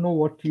 I don't know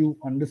what you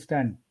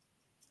understand,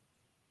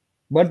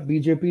 but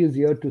BJP is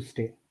here to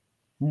stay.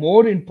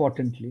 More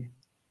importantly,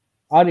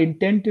 our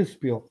intent is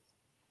pure.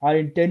 Our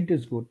intent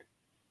is good.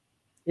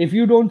 If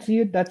you don't see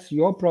it, that's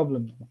your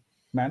problem,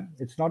 ma'am.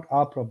 It's not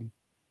our problem.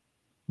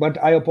 But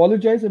I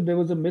apologize if there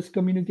was a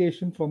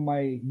miscommunication from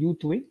my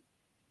youth wing,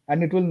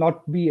 and it will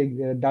not be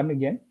done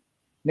again.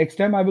 Next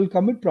time I will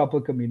commit proper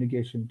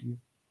communication to you.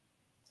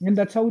 And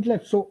that's how it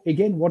left. So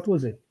again, what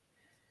was it?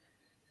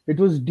 It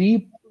was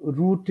deep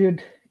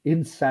rooted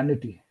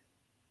insanity,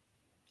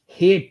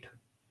 hate.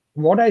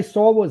 What I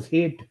saw was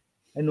hate.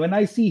 And when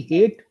I see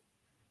hate,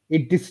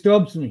 it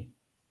disturbs me.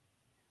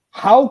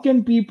 How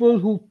can people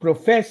who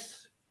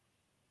profess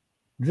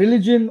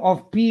religion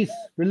of peace,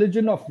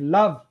 religion of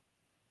love,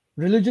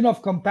 religion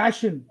of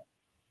compassion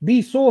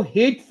be so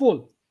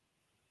hateful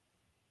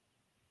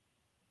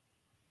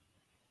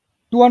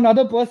to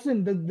another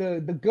person?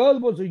 The girl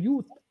was a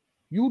youth.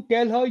 You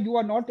tell her you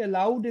are not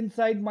allowed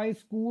inside my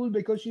school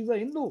because she's a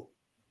Hindu.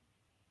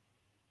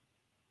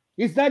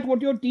 Is that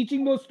what you're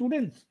teaching those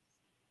students?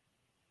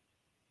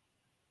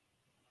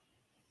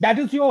 That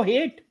is your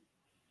hate.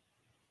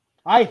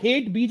 I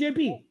hate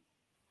BJP.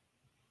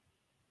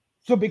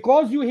 So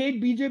because you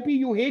hate BJP,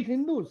 you hate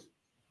Hindus.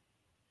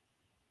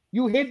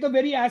 You hate the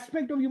very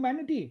aspect of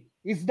humanity.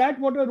 Is that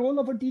what a role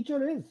of a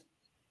teacher is?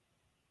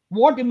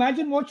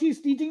 Imagine what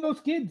she's teaching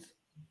those kids.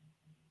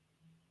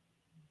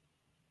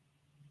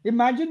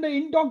 Imagine the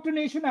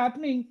indoctrination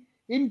happening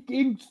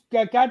in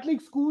Catholic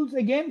schools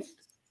against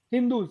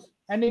Hindus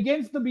and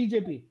against the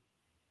BJP.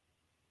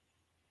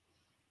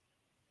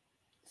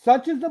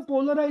 Such is the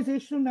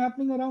polarization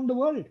happening around the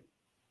world.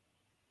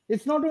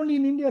 It's not only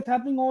in India, it's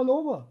happening all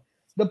over.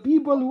 The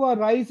people who are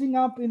rising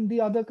up in the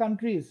other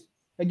countries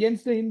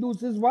against the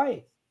Hindus is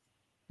why?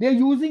 They're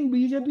using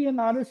BJP and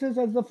RSS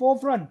as the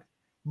forefront.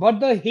 But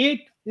the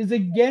hate is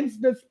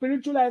against the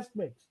spiritual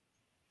aspects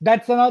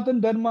that Sanatan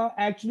Dharma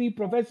actually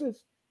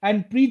professes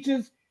and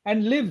preaches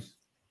and lives.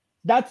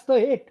 That's the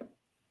hate.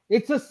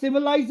 It's a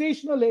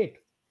civilizational hate.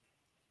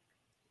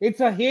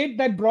 It's a hate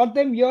that brought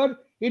them here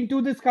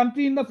into this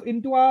country,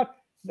 into our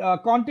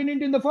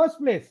continent in the first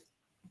place.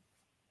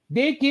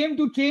 They came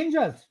to change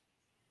us.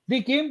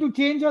 They came to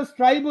change us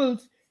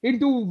tribals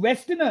into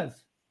Westerners.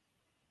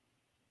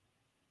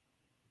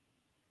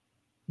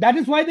 That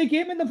is why they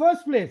came in the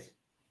first place.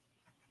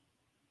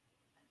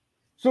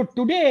 So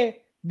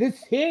today,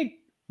 this hate,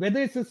 whether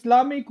it's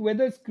Islamic,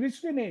 whether it's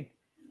Christian hate,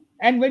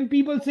 and when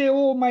people say,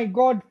 oh my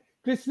God,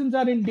 Christians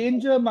are in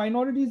danger,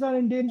 minorities are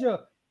in danger,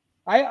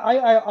 I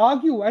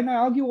argue, and I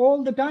argue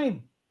all the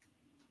time.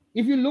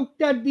 If you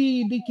looked at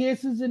the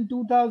cases in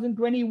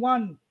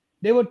 2021,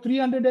 there were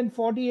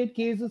 348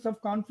 cases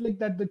of conflict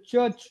that the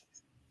church,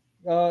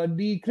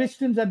 the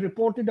Christians had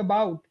reported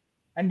about.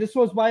 And this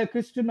was by a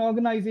Christian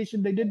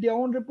organization. They did their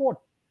own report.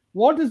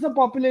 What is the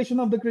population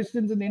of the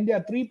Christians in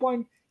India?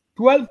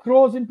 3.12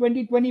 crores in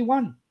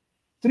 2021.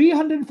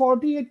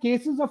 348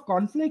 cases of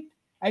conflict,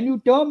 and you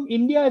term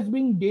India as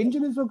being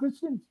dangerous for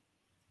Christians.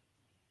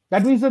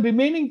 That means the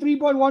remaining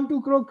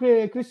 3.12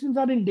 crore Christians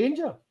are in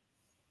danger.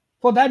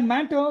 For that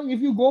matter, if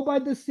you go by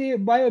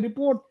a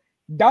report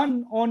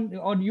done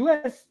on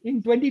US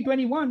in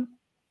 2021,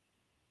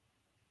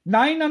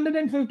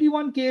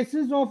 951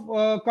 cases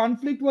of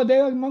conflict were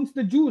there amongst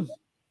the Jews.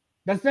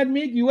 Does that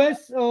make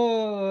US,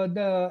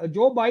 the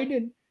Joe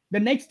Biden, the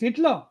next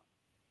Hitler?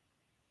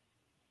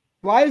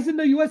 Why isn't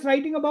the US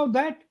writing about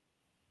that?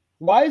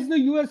 Why is the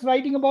US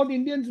writing about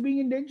Indians being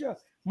in danger,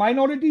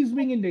 minorities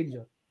being in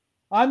danger?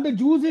 Aren't the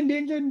Jews in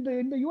danger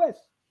in the US?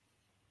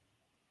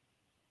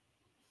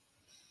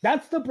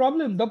 That's the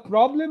problem. The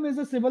problem is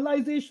a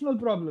civilizational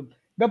problem.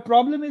 The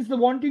problem is the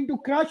wanting to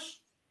crush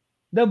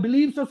the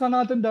beliefs of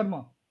Sanatan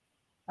Dharma.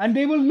 And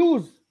they will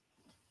lose.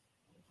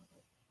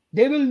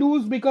 They will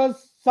lose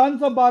because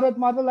sons of Bharat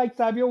Mata like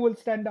Savio will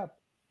stand up.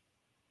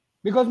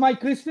 Because my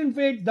Christian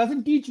faith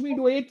doesn't teach me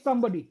to hate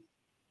somebody.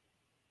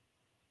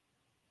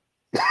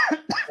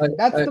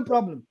 That's the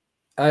problem.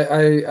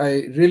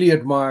 I really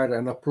admire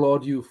and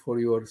applaud you for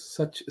your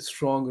such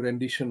strong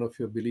rendition of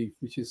your belief,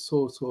 which is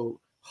so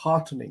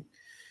heartening.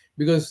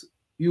 Because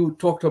you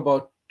talked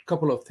about a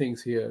couple of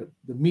things here.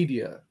 The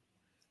media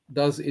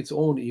does its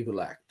own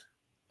evil act.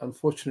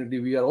 Unfortunately,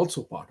 we are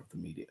also part of the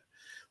media.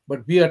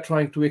 But we are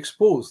trying to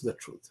expose the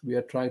truth. We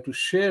are trying to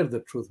share the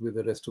truth with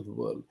the rest of the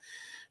world.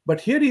 But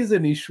here is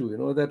an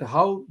issue, that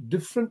how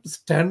different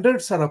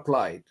standards are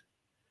applied.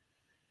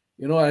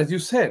 As you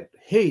said,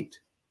 hate.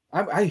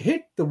 I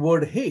hate the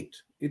word hate.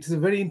 It's a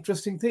very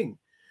interesting thing.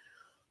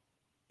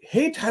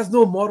 Hate has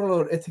no moral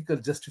or ethical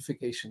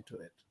justification to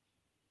it.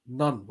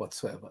 None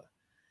whatsoever.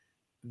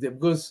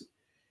 Because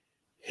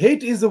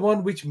hate is the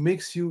one which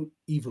makes you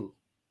evil,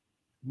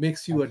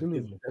 makes you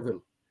Absolutely. a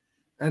devil.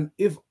 And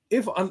if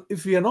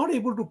we are not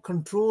able to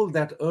control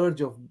that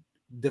urge of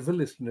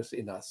devilishness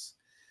in us,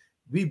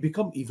 we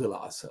become evil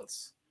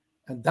ourselves.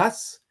 And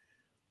that's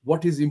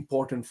what is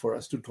important for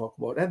us to talk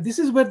about. And this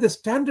is where the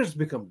standards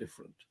become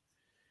different.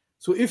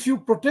 So if you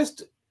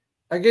protest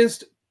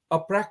against a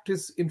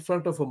practice in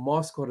front of a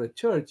mosque or a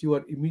church, you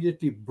are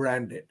immediately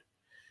branded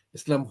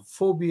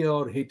Islamophobia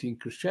or hating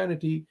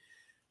Christianity.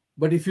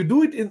 But if you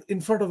do it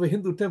in front of a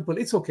Hindu temple,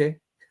 it's okay.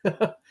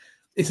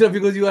 It's not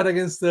because you are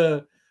against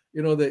the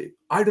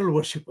idol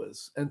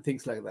worshippers and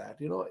things like that.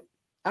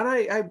 And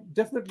I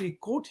definitely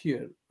quote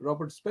here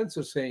Robert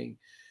Spencer saying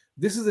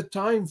This is a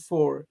time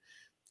for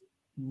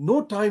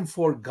no time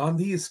for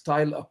Gandhi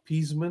style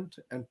appeasement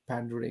and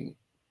pandering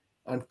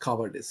and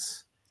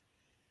cowardice.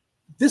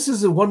 This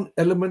is the one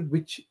element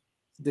which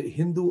the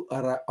Hindu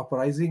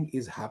uprising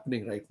is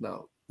happening right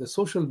now. The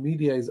social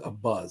media is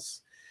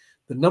abuzz.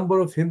 The number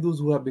of Hindus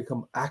who have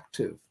become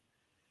active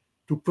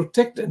to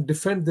protect and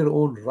defend their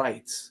own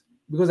rights.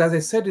 Because as I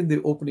said in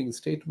the opening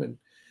statement,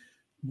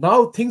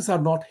 now things are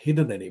not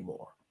hidden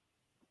anymore.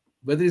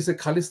 Whether it's a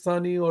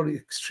Khalistani or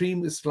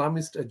extreme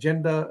Islamist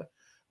agenda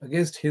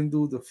against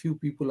Hindu, the few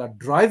people are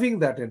driving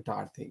that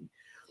entire thing,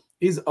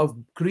 is of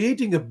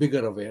creating a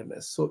bigger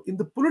awareness. So in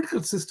the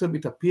political system,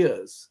 it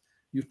appears,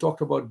 you talked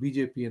about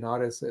BJP and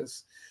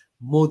RSS,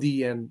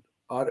 Modi and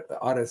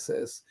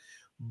RSS,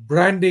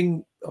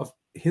 branding of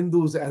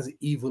Hindus as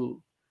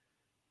evil.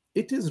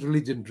 It is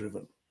religion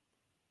driven.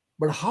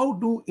 But how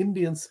do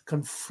Indians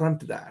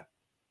confront that?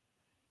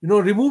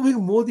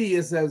 Removing Modi,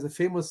 as the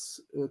famous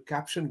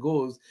caption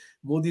goes,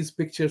 Modi's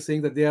picture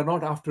saying that they are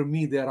not after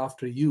me, they are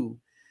after you,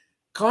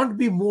 can't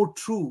be more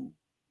true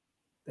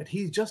that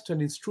he's just an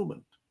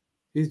instrument.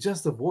 He's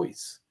just the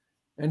voice.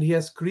 And he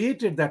has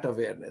created that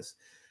awareness.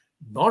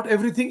 Not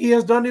everything he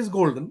has done is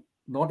golden.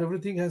 Not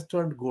everything has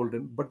turned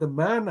golden. But the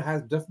man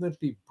has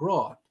definitely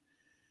brought,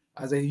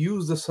 as I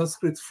use the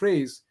Sanskrit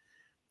phrase,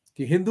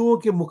 कि हिंदुओं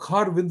के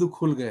मुखार बिंदु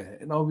खुल गए हैं.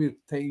 And now we're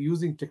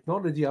using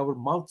technology, our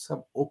mouths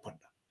have opened.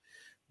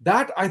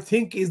 That, I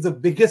think, is the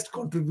biggest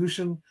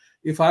contribution.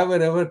 If I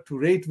were ever to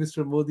rate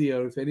Mr. Modi,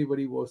 or if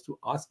anybody was to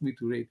ask me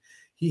to rate,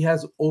 he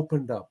has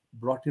opened up,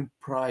 brought in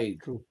pride.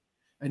 True.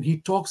 And he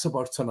talks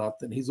about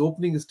Sanatan. His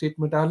opening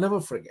statement, I'll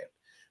never forget.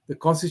 The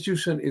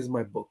Constitution is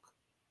my book,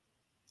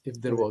 if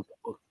there was a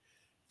book.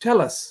 Tell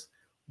us,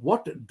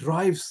 what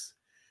drives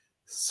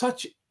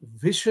such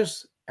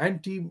vicious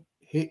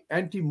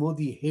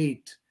anti-Modi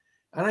hate,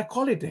 and I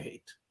call it a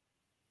hate,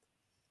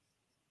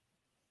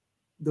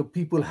 the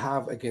people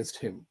have against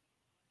him?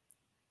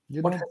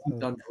 What has he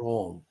done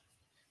wrong?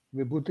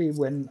 Vibhuti,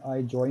 when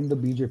I joined the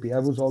BJP, I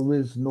was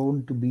always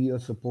known to be a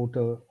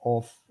supporter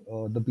of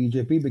the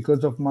BJP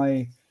because of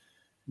my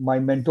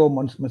mentor,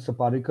 Mr.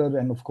 Parikar,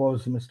 and of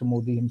course, Mr.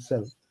 Modi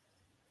himself.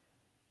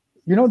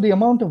 The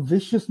amount of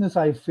viciousness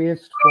I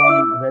faced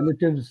from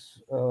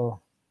relatives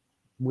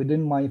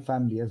within my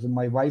family, as in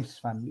my wife's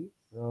family,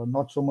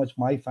 not so much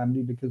my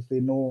family, because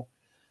they know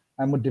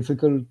I'm a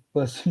difficult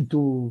person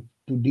to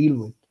deal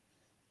with.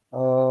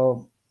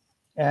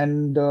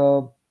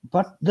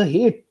 But the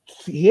hate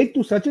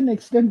to such an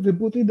extent,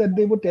 Vibhuti, that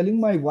they were telling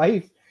my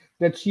wife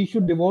that she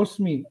should divorce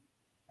me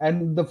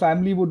and the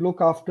family would look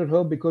after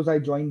her because I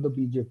joined the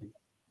BJP.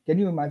 Can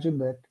you imagine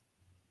that?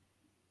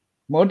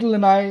 Myrtle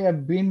and I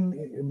have been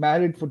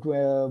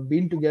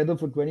been together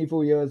for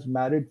 24 years,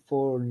 married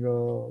for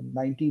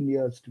 19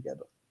 years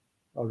together.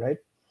 All right.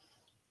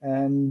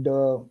 And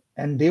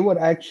they were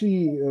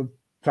actually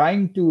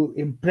trying to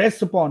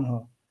impress upon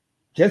her,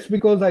 just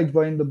because I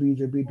joined the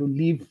BJP, to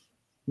leave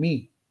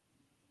me.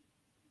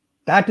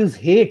 That is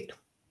hate.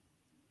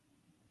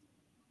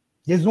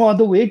 There's no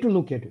other way to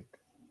look at it.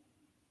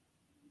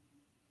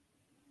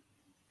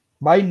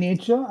 By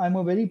nature, I'm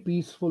a very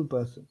peaceful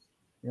person,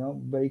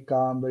 very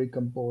calm, very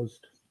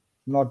composed,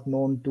 not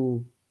known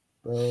to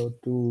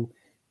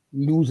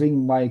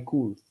losing my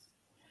cool.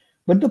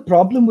 But the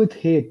problem with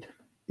hate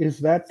is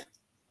that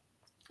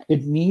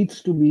it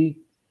needs to be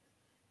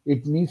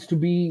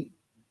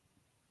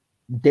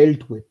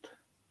dealt with.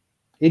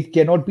 It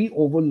cannot be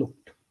overlooked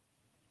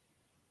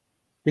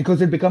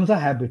because it becomes a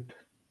habit.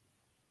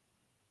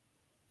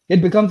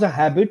 It becomes a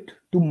habit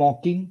to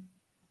mocking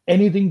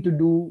anything to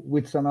do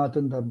with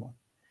Sanatan Dharma.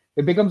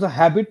 It becomes a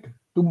habit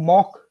to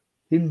mock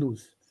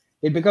Hindus.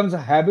 It becomes a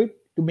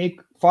habit to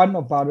make fun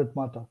of Bharat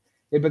Mata.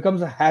 It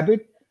becomes a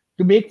habit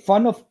to make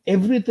fun of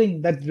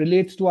everything that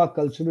relates to our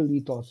cultural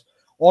ethos,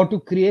 or to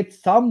create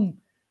some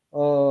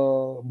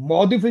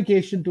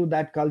modification to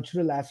that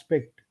cultural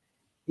aspect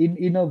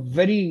in a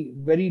very,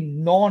 very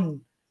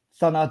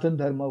non-Sanatan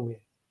Dharma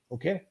way.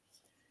 Okay?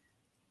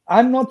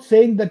 I'm not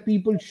saying that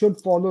people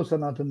should follow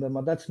Sanatan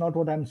Dharma. That's not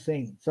what I'm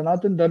saying.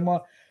 Sanatan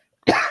Dharma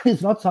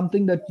is not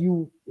something that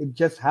it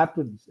just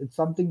happens. It's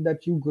something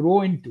that you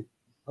grow into,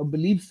 a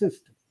belief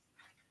system.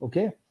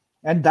 Okay?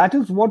 And that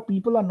is what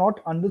people are not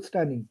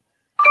understanding.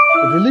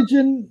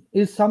 Religion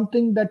is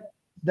something that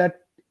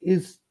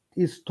is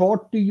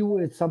taught to you.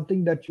 It's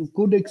something that you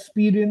could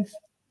experience.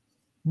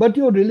 But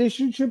your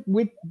relationship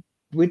with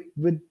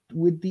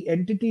the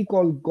entity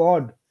called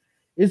God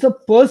is a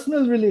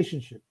personal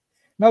relationship.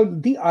 Now,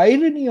 the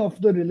irony of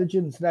the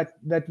religions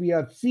that we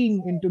are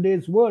seeing in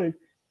today's world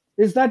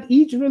is that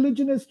each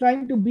religion is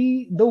trying to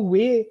be the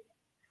way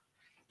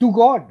to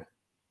God.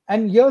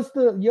 And here's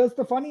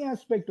the funny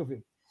aspect of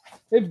it.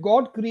 If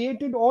God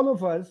created all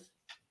of us,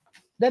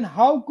 then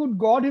how could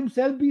God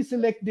himself be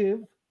selective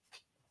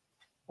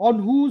on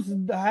who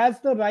has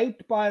the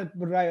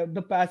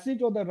the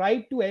passage or the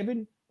right to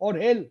heaven or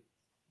hell?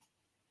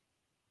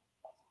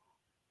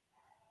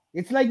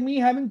 It's like me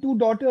having two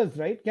daughters,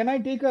 right? Can I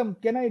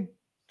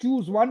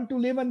choose one to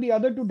live and the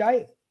other to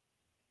die?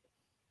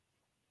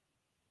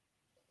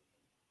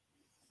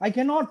 I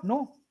cannot,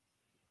 no.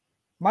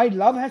 My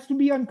love has to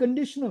be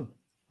unconditional.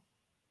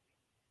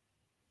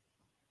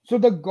 So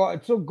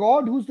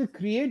God, who's the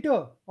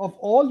creator of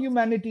all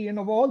humanity and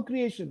of all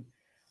creation,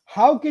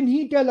 how can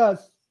He tell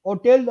us or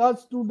tell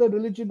us through the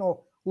religion or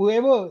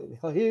whoever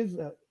his,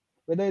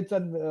 whether it's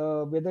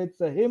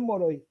a him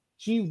or a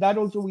she, that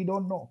also we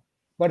don't know.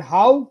 But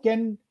how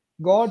can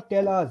God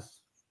tell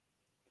us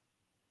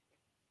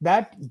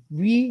that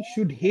we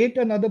should hate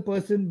another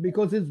person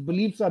because his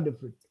beliefs are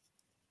different?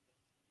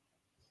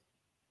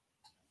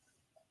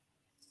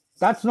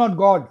 That's not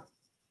God.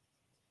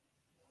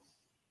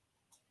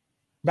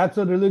 That's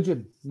a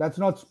religion. That's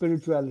not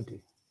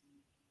spirituality.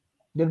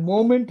 The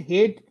moment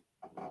hate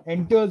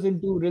enters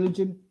into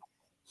religion,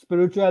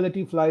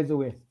 spirituality flies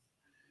away.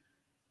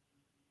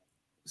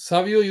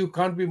 Savio, you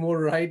can't be more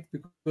right,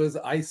 because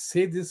I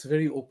say this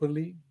very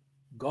openly.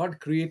 God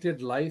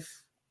created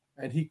life,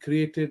 and He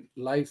created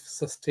life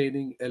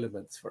sustaining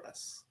elements for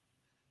us: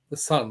 the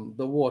sun,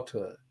 the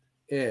water,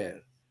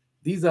 air.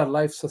 These are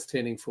life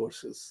sustaining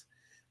forces.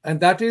 And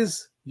that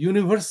is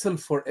universal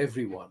for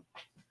everyone.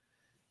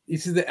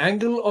 It is the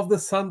angle of the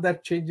sun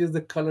that changes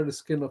the color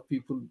skin of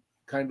people,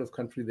 kind of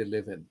country they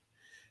live in.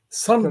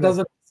 Sun Correct.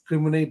 doesn't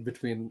discriminate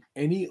between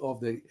any of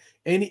the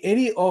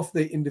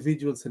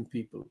individuals and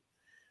people.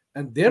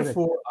 And Correct.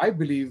 therefore, I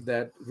believe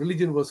that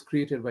religion was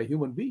created by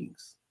human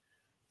beings.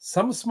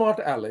 Some smart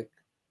aleck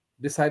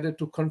decided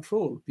to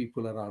control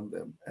people around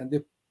them, and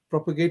they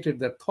propagated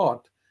that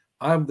thought: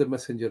 I am the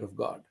messenger of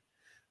God.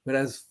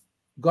 Whereas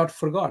God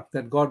forgot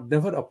that God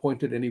never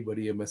appointed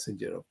anybody a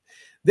messenger of.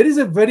 There is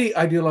a very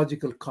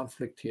ideological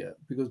conflict here,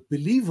 because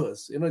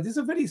believers, this is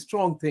a very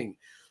strong thing.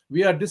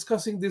 We are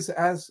discussing this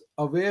as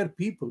aware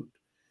people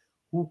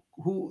who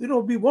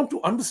we want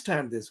to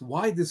understand this.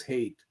 Why this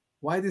hate?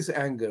 Why this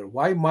anger?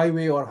 Why my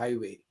way or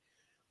highway?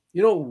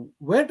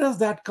 Where does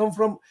that come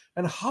from?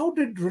 And how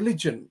did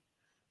religion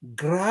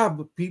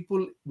grab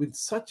people with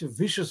such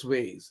vicious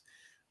ways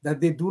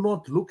that they do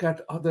not look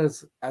at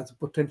others as a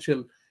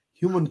potential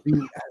human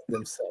being as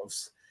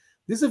themselves?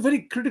 This is a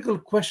very critical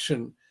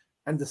question,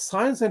 and the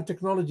science and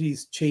technology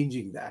is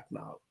changing that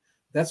now.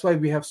 That's why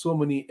we have so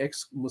many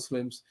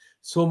ex-Muslims,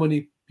 so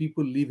many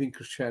people leaving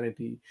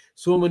Christianity,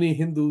 so many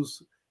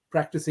Hindus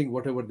practicing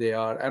whatever they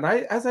are. And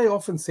as I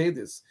often say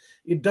this,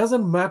 it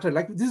doesn't matter.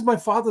 Like, this is my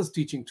father's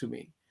teaching to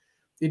me.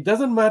 It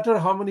doesn't matter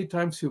how many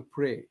times you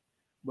pray,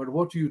 but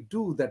what you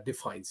do, that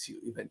defines you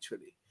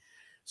eventually.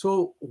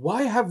 So,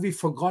 why have we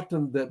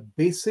forgotten the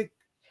basic,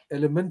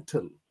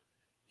 elemental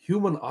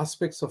human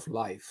aspects of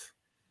life?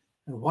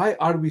 And why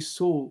are we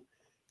so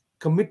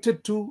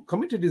committed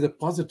is a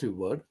positive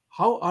word.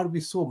 How are we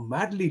so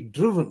madly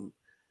driven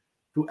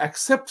to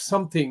accept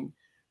something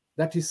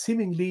that is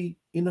seemingly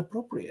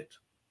inappropriate?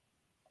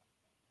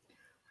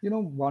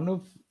 One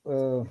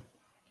of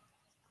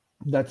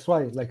that's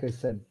why, like I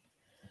said,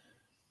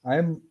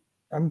 I'm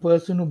I'm a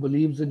person who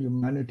believes in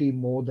humanity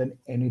more than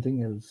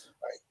anything else.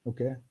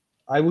 Okay,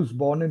 I was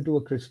born into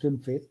a Christian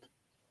faith.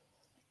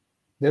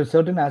 There are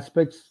certain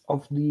aspects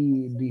of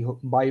the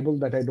Bible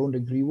that I don't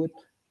agree with.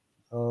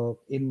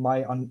 In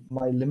my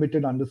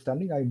limited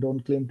understanding, I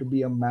don't claim to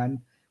be a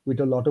man with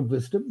a lot of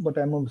wisdom, but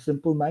I'm a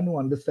simple man who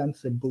understands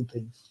simple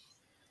things.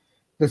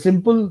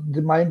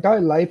 My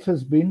entire life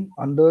has been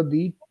under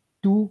the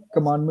two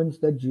commandments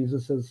that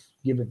Jesus has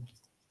given.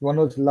 One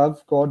was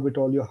love God with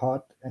all your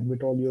heart and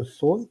with all your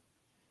soul,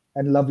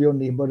 and love your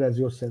neighbor as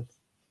yourself.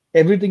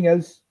 Everything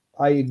else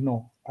I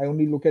ignore. I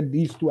only look at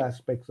these two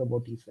aspects of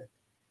what he said.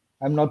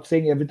 I'm not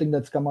saying everything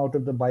that's come out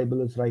of the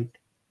Bible is right.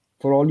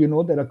 For all you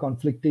know, there are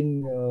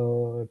conflicting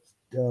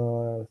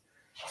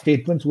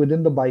statements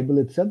within the Bible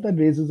itself that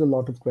raises a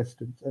lot of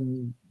questions,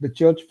 and the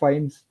church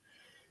finds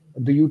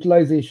the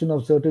utilization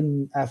of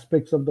certain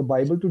aspects of the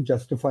Bible to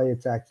justify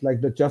its acts. Like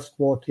the just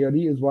war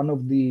theory is one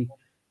of the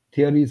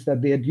theories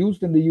that they had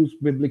used, and they used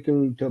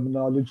biblical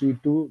terminology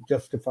to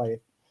justify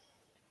it.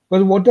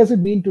 But what does it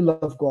mean to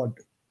love God?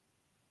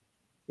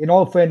 In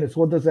all fairness,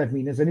 what does that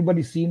mean? Has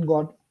anybody seen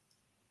God?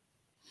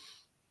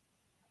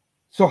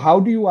 So, how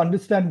do you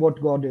understand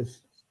what God is?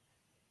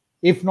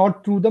 If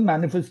not through the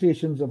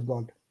manifestations of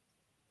God,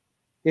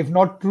 if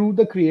not through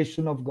the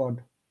creation of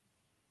God.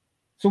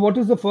 So, what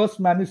is the first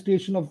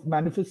manifestation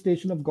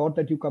of God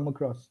that you come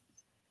across?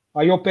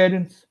 Are your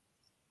parents,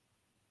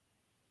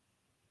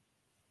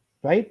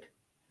 right?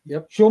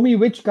 Yep. Show me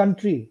which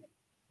country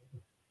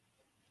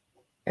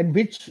and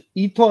which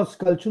ethos,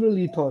 cultural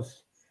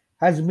ethos,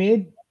 has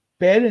made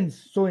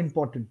parents so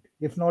important,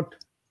 if not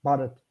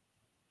Bharat.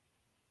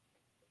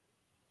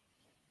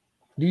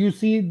 Do you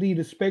see the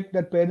respect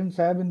that parents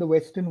have in the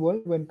Western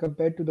world when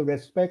compared to the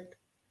respect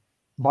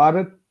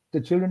Bharat, the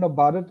children of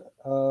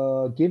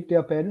Bharat, give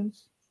their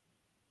parents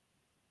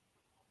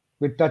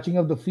with touching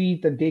of the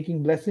feet and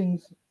taking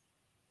blessings?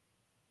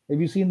 Have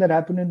you seen that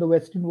happen in the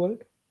Western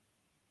world?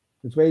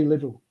 It's very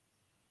little,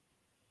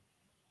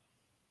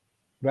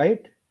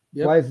 right?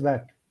 Why Yep. is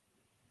that?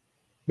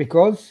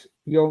 Because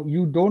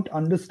you don't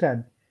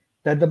understand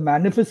that the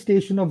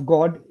manifestation of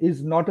God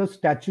is not a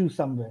statue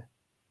somewhere.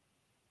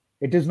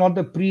 It is not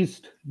the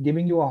priest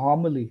giving you a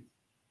homily.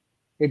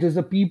 It is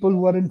the people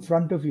who are in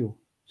front of you.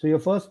 So your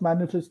first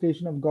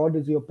manifestation of God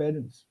is your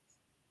parents.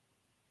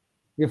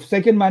 Your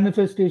second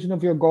manifestation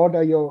of your God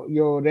are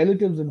your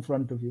relatives in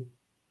front of you,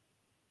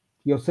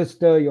 your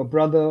sister, your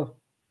brother,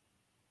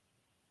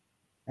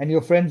 and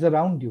your friends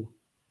around you.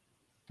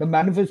 The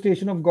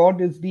manifestation of God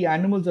is the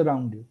animals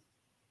around you,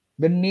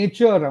 the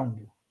nature around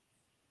you.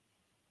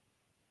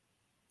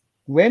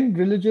 When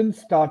religion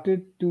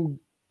started to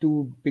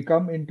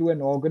become into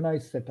an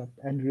organized setup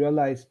and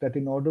realized that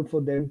in order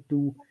for them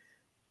to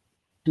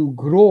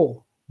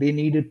grow, they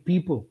needed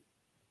people,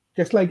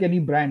 just like any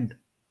brand,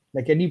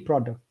 like any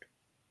product,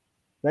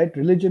 right?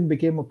 Religion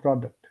became a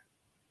product.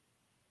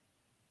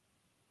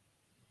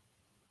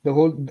 The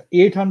whole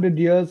 800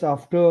 years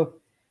after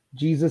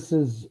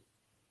Jesus's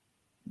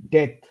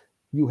death,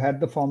 you had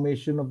the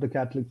formation of the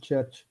Catholic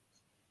Church,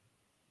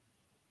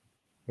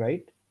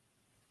 right?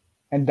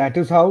 And that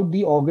is how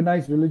the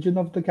organized religion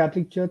of the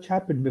Catholic Church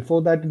happened.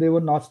 Before that, they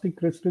were Gnostic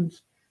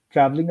Christians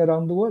traveling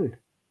around the world,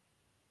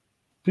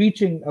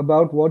 preaching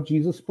about what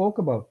Jesus spoke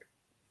about.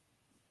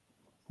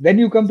 Then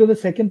you come to the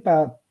second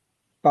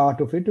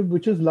part of it,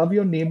 which is love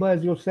your neighbor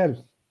as yourself.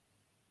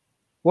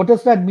 What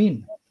does that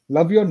mean?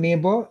 Love your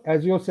neighbor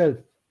as yourself,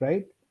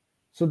 right?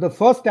 So the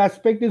first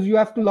aspect is you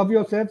have to love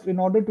yourself in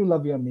order to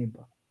love your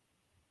neighbor,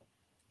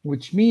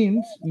 which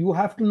means you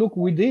have to look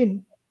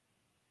within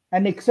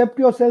and accept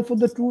yourself for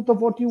the truth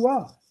of what you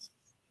are.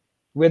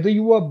 Whether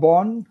you were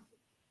born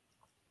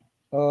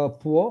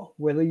poor,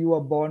 whether you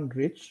are born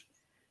rich,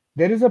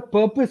 there is a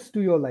purpose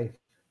to your life.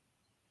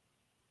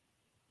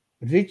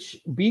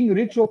 Being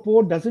rich or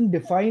poor doesn't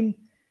define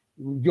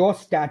your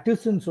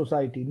status in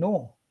society.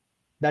 No,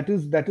 that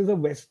is a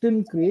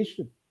Western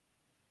creation.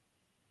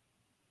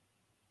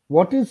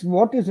 What is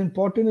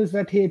important is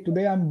that, hey,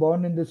 today I'm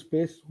born in this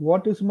space.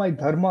 What is my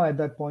dharma at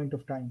that point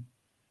of time?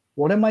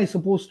 What am I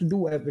supposed to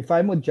do? If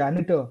I'm a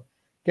janitor,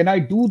 can I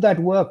do that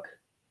work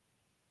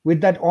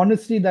with that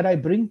honesty that I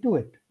bring to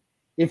it?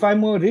 If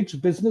I'm a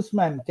rich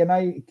businessman, can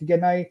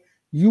I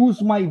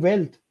use my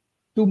wealth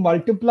to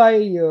multiply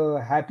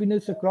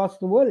happiness across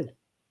the world?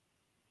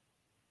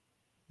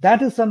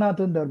 That is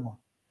Sanatan Dharma.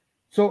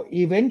 So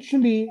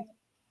eventually,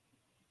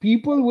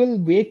 people will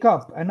wake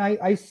up, and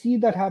I see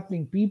that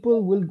happening.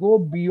 People will go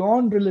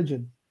beyond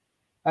religion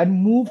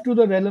and move to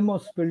the realm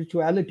of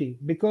spirituality,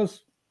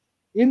 because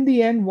in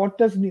the end, what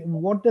does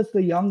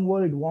the young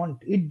world want?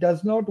 It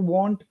does not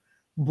want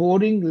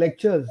boring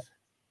lectures.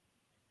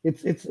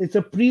 It's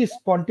a priest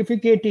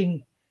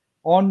pontificating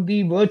on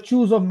the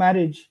virtues of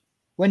marriage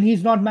when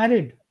he's not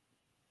married.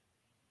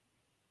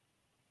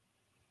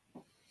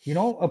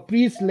 A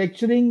priest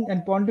lecturing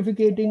and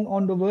pontificating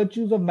on the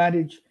virtues of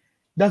marriage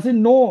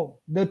doesn't know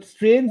the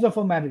strains of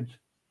a marriage.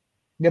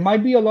 There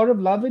might be a lot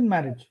of love in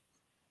marriage,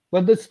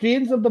 but the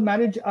strains of the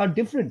marriage are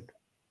different,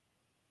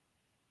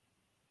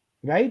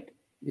 right?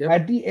 Yep.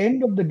 At the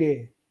end of the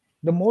day,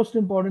 the most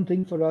important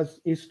thing for us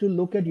is to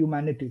look at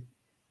humanity.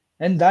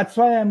 And that's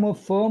why I'm a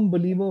firm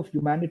believer of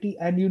humanity.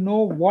 And you know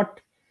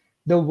what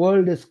the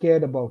world is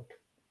scared about?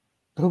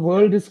 The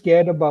world is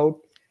scared about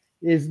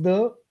is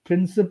the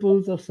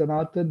principles of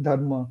Sanatana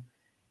Dharma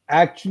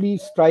actually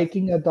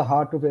striking at the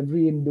heart of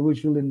every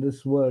individual in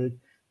this world,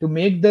 to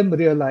make them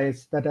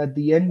realize that at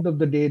the end of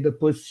the day, the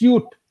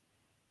pursuit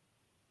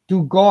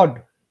to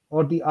God,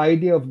 or the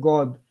idea of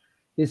God,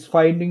 is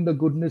finding the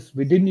goodness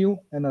within you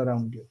and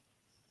around you.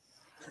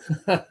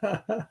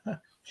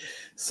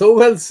 So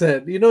well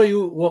said.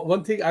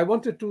 One thing I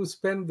wanted to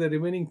spend the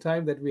remaining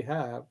time that we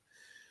have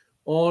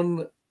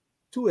on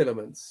two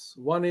elements.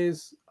 One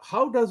is,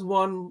 how does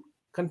one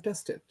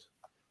contest it?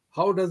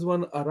 How does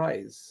one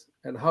arise?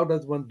 And how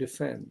does one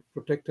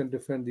protect and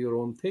defend your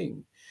own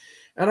thing?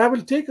 And I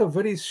will take a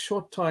very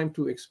short time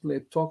to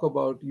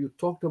you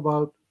talked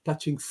about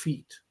touching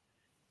feet,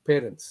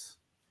 parents.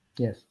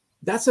 Yes.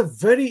 That's a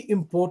very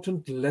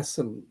important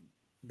lesson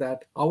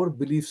that our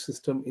belief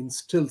system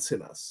instills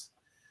in us.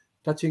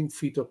 Touching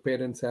feet of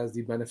parents as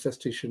the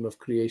manifestation of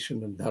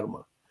creation and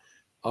dharma,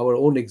 our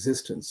own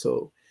existence.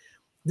 So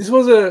this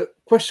was a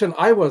question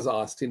I was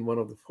asked in one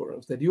of the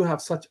forums, that you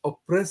have such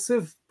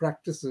oppressive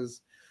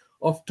practices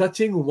of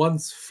touching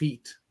one's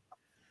feet.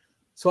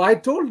 So I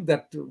told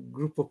that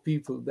group of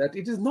people that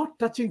it is not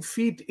touching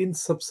feet in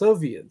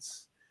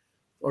subservience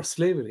or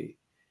slavery.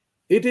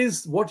 It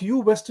is what you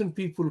Western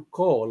people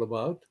call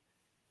about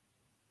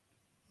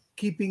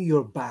keeping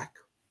your back.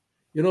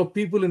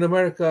 People in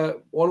America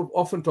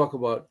often talk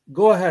about,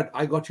 go ahead,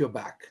 I got your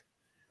back.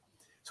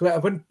 So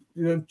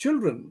when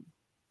children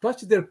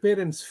touch their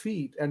parents'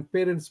 feet and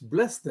parents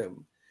bless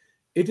them,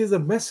 it is a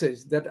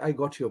message that I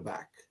got your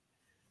back,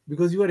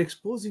 because you are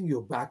exposing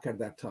your back at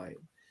that time.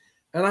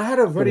 And I had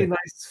a very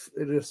nice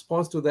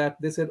response to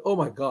that. They said, oh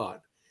my God,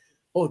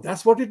 oh,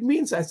 that's what it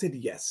means? I said,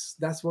 yes,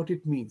 that's what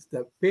it means.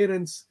 The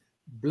parents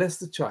bless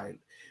the child,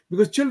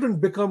 because children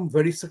become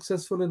very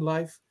successful in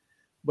life,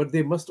 but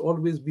they must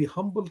always be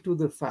humble to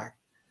the fact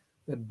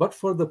that but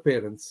for the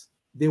parents,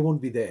 they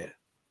won't be there.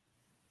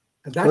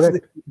 And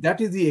that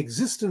is the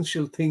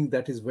existential thing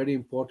that is very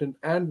important,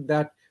 and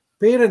that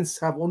parents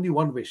have only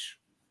one wish.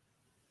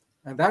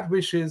 And that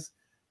wish is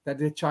that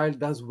their child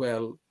does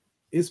well,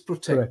 is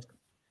protected, Correct.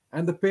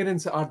 and the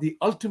parents are the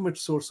ultimate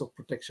source of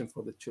protection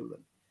for the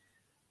children.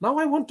 Now,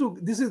 I want to,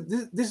 this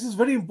is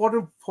very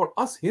important for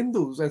us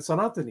Hindus and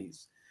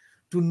Sanatanis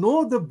to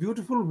know the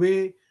beautiful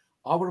way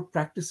our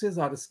practices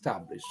are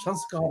established.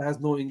 Sanskar has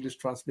no English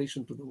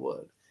translation to the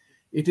word.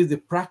 It is the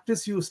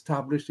practice you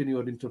established in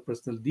your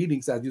interpersonal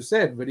dealings, as you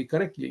said very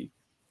correctly,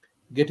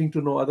 getting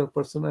to know other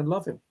person and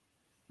love him.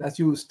 That's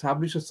you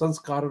establish a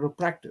sanskar or a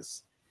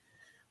practice.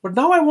 But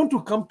now I want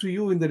to come to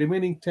you in the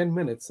remaining 10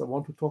 minutes. I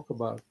want to talk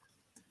about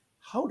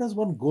how does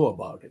one go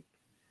about it?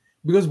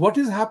 Because what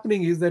is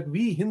happening is that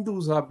we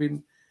Hindus have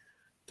been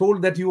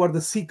told that you are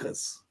the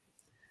seekers.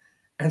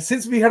 And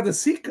since we are the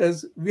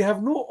seekers, we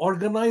have no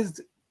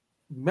organized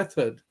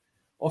method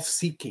of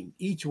seeking,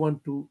 each one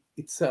to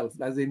itself.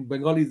 As in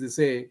Bengalis, they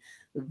say,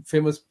 a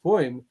famous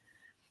poem,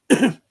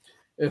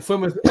 a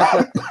famous,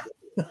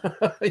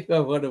 you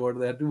have heard about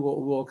that, to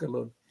walk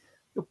alone.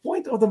 The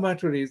point of the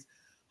matter is,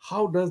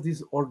 how does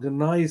this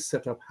organized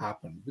setup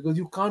happen? Because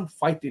you can't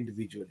fight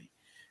individually.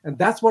 And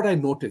that's what I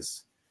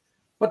notice.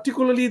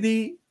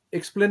 Particularly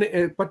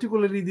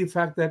particularly the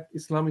fact that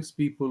Islamic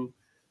people,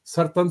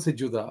 Sartan se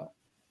juda,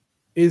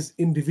 is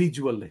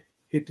individual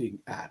hitting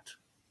at.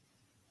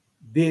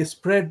 They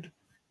spread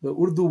the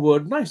Urdu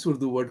word, nice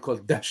Urdu word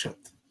called dashat,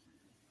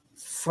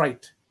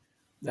 fright.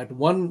 That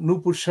one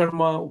Nupur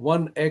Sharma,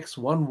 one X,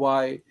 one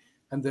Y,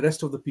 and the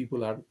rest of the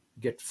people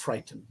get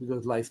frightened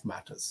because life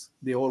matters.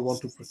 They all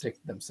want to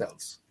protect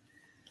themselves.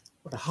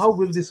 But how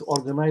will this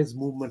organized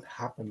movement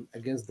happen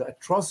against the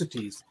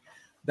atrocities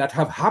that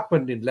have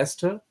happened in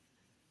Leicester,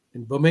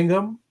 in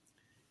Birmingham,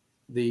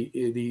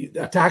 the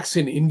attacks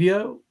in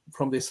India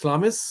from the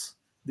Islamists,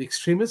 the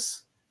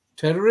extremists,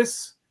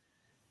 terrorists,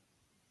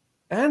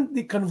 and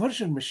the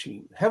conversion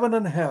machine, heaven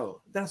and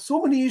hell? There are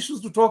so many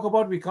issues to talk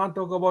about. We can't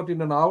talk about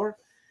in an hour,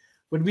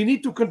 but we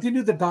need to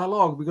continue the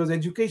dialogue because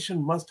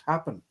education must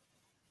happen.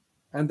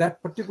 And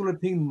that particular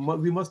thing,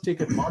 we must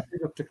take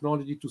advantage of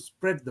technology to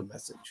spread the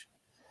message.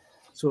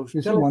 So You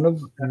see, tell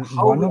us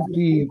how one will of this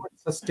the movement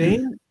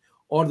sustain,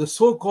 or the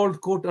so-called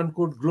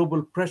quote-unquote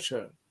global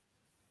pressure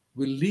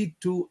will lead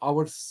to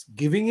our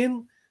giving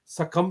in,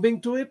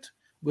 succumbing to it?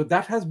 But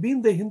that has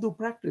been the Hindu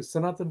practice,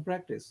 Sanatan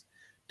practice.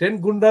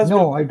 10 gundas will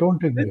no, I don't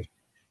come. agree.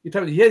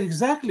 Yeah,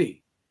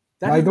 exactly.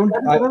 I don't.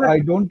 That is another. I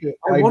I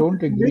wanted don't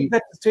to make agree.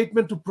 that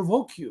statement to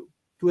provoke you,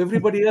 to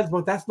everybody else,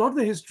 but that's not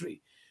the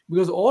history.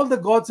 Because all the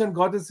gods and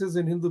goddesses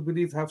in Hindu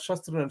belief have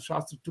Shastra and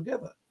Shastra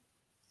together.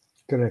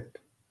 Correct.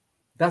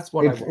 That's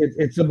what I want.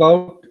 It's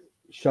about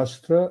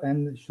Shastra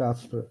and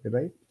Shastra,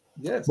 right?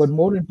 But Yes,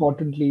 more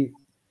importantly,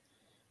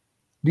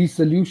 the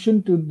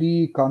solution to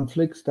the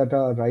conflicts that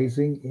are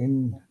rising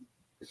in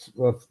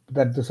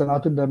that the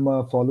Sanatana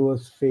Dharma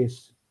followers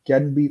face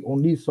can be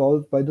only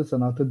solved by the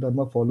Sanatana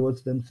Dharma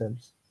followers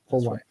themselves. For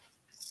that's one, right.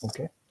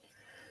 okay.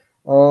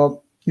 Uh,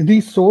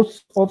 the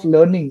source of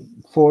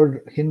learning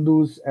for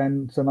Hindus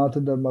and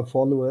Sanatana Dharma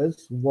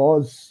followers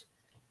was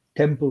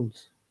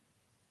temples.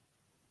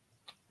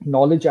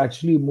 Knowledge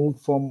actually moved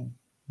from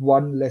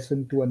one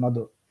lesson to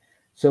another.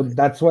 So Right.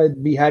 that's why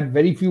we had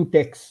very few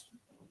texts.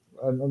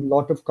 A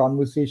lot of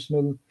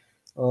conversational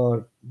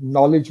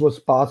knowledge was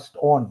passed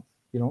on.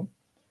 You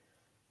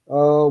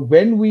know,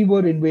 when we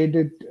were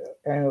invaded,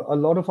 a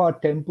lot of our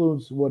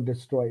temples were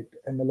destroyed,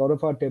 and a lot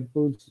of our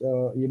temples,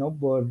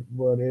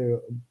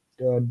 were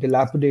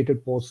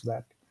dilapidated post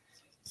that.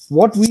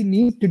 What we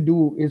need to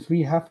do is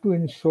we have to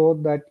ensure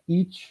that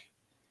each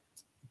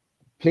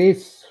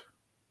place,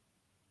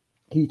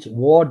 each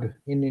ward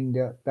in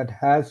India that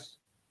has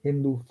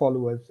Hindu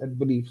followers and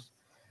beliefs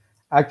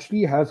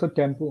actually has a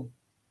temple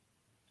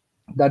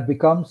that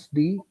becomes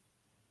the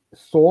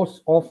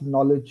source of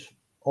knowledge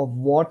of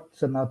what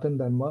Sanatan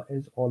Dharma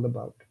is all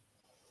about.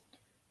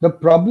 The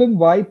problem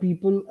why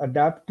people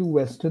adapt to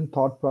Western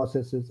thought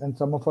processes, and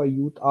some of our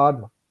youth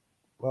are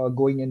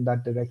going in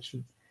that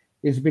direction,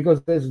 is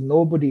because there's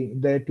nobody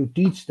there to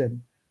teach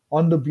them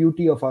on the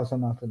beauty of our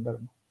Sanatan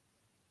Dharma,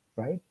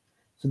 right?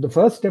 So the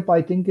first step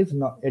I think is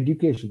not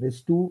education,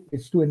 is to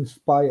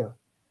inspire.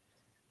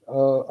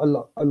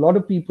 A lot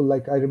of people,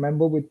 like I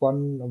remember with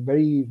one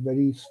very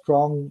very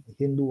strong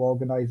Hindu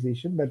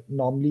organization that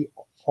normally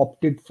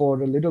opted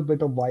for a little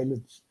bit of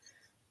violence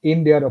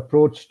in their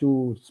approach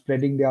to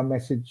spreading their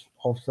message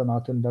of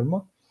Sanatan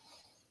Dharma.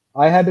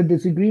 I had a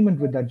disagreement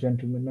with that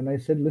gentleman, and I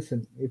said,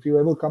 "Listen, if you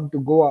ever come to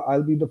Goa,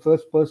 I'll be the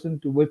first person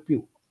to whip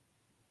you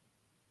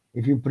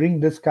if you bring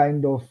this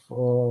kind of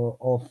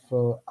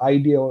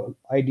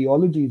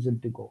ideologies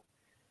into Goa.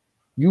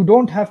 You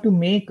don't have to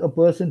make a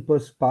person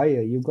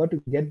perspire. You got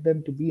to get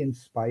them to be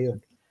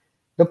inspired.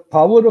 The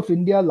power of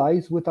India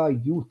lies with our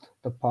youth.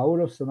 The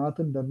power of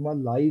Sanatan Dharma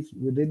lies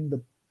within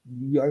the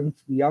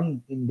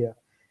young India.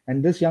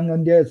 And this young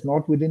India is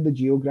not within the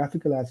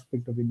geographical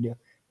aspect of India,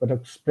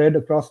 but spread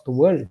across the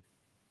world.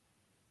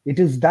 It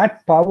is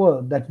that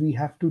power that we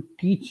have to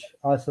teach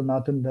our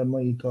Sanatan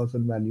Dharma ethos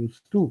and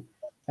values to.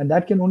 And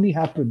that can only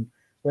happen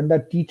when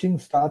that teaching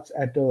starts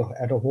at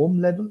a home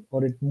level,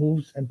 or it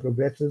moves and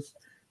progresses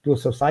to a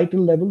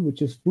societal level,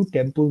 which is through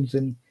temples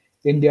in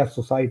India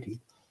society,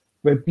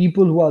 where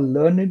people who are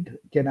learned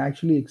can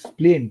actually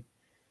explain.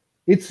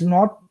 It's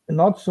not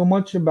so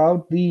much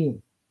about the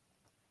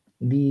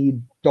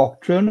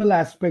doctrinal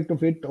aspect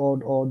of it,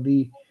 or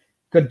the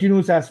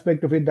continuous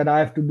aspect of it, that I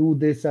have to do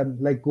this and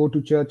like go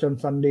to church on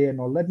Sunday and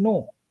all that.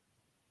 No,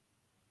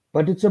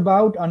 but it's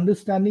about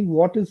understanding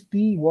what is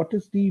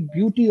the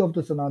beauty of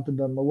the Sanatana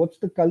Dharma, what's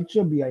the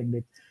culture behind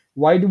it,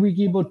 why do we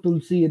keep a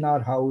tulsi in our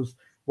house,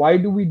 why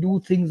do we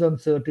do things on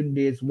certain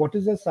days, what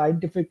is the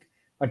scientific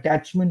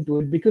attachment to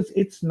it, because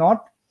it's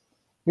not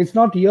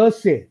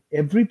hearsay.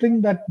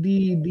 Everything that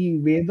the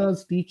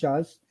Vedas teach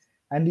us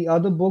and the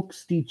other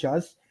books teach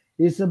us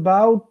is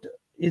about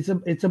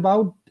it's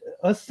about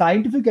a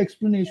scientific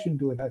explanation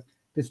to it.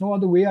 There's no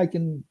other way I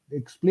can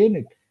explain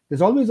it.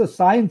 There's always a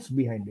science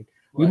behind it.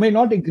 You Right. may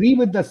not agree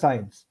with the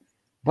science,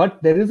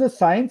 but there is a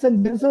science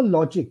and there is a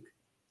logic.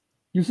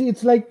 You see,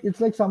 it's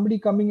like somebody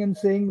coming and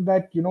saying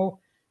that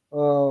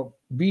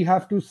we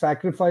have to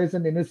sacrifice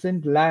an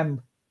innocent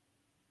lamb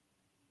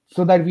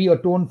so that we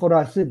atone for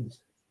our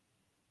sins,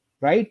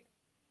 right?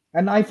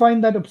 And I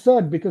find that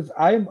absurd, because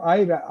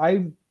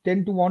I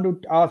tend to want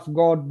to ask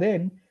God,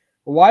 then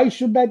why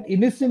should that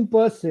innocent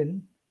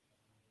person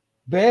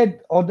bear,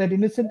 or that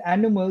innocent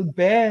animal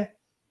bear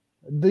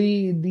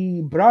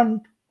the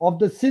brunt of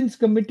the sins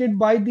committed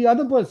by the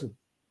other person,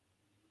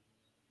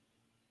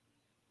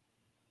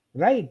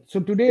 right? So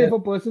today, Yeah. if a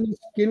person has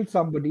killed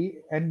somebody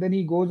and then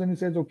he goes and he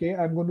says, okay,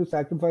 I'm going to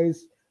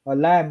sacrifice a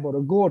lamb or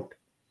a goat,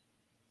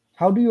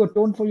 how do you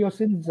atone for your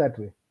sins that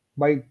way?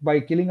 By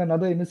killing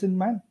another innocent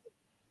man,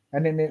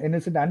 an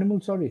innocent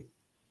animal, sorry.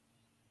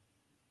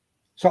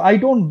 So I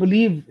don't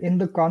believe in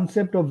the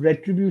concept of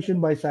retribution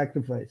by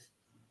sacrifice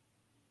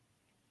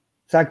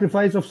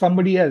of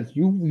somebody else.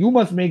 You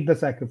must make the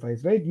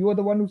sacrifice, right? You are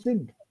the one who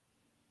sinned,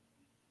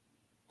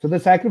 so the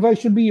sacrifice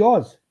should be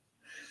yours.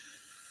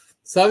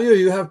 Savio,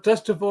 you have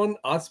touched upon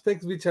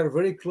aspects which are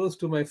very close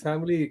to my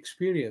family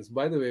experience.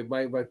 By the way,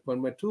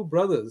 when my two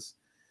brothers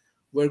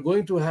were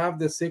going to have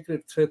the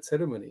sacred thread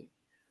ceremony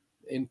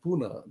in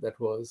Pune, that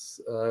was,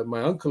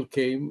 my uncle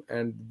came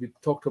and we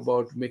talked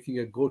about making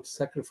a goat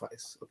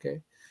sacrifice.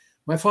 Okay.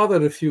 My father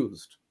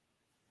refused.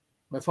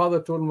 My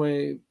father told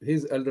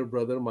his elder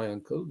brother, my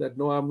uncle, that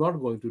no, I'm not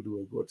going to do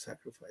a goat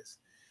sacrifice.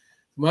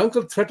 My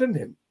uncle threatened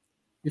him.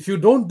 If you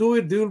don't do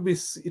it,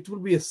 it will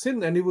be a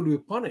sin and you will be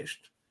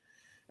punished.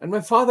 And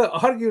my father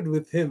argued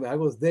with him. I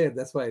was there,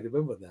 that's why I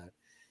remember that.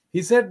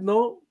 He said,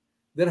 no,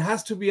 there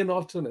has to be an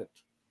alternate.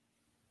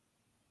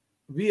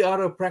 We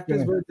are a practice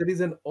Yeah, where there is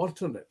an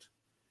alternate.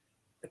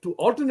 To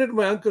alternate,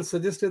 my uncle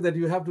suggested that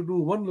you have to do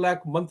 1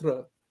 lakh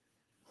mantra,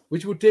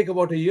 which would take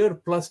about a year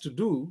plus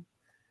to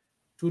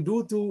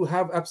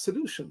have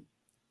absolution.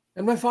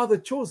 And my father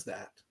chose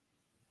that.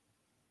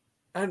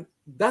 And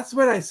that's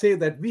where I say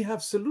that we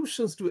have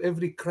solutions to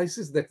every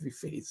crisis that we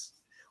face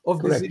of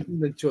correct.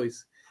 decision and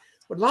choice.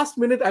 But last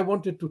minute, I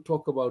wanted to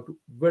talk about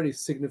very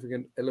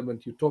significant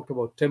element. You talked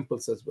about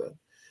temples as well,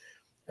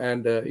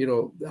 and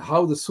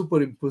how the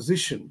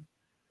superimposition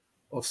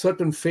of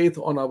certain faith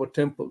on our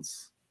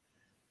temples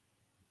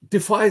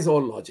defies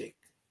all logic.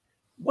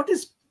 What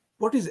is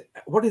what is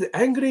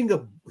angering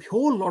a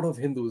whole lot of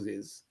Hindus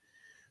is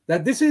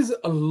that this is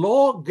a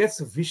law gets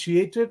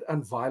vitiated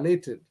and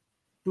violated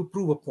to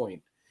prove a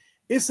point.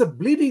 It's a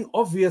bleeding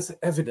obvious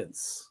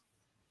evidence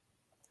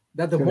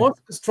that the Correct.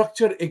 mosque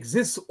structure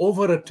exists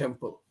over a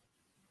temple.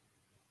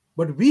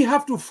 But we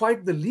have to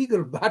fight the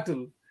legal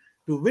battle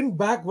to win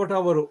back what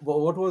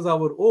was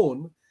our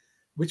own,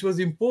 which was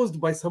imposed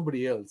by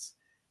somebody else.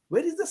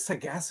 Where is the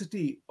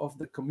sagacity of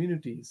the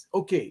communities?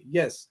 Okay,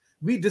 yes,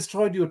 we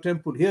destroyed your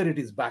temple. Here it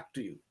is back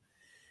to you.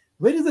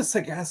 Where is the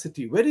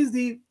sagacity? Where is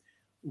the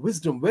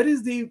wisdom? Where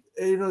is the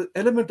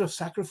element of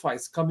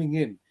sacrifice coming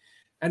in?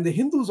 And the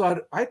Hindus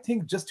are, I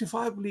think,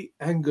 justifiably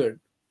angered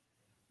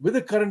with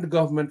the current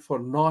government for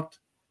not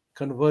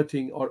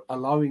converting or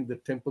allowing the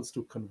temples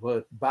to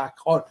convert back,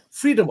 or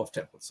freedom of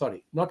temples,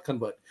 sorry, not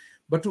convert,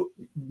 but to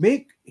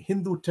make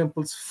Hindu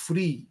temples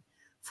free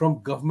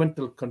from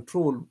governmental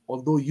control.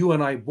 Although you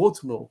and I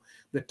both know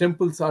the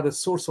temples are a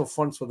source of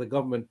funds for the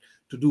government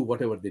to do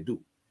whatever they do.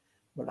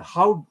 But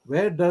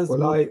where does Well,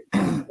 Modi I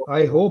talk I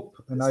about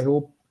hope, and I this?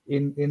 hope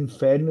in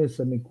fairness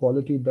and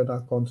equality that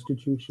our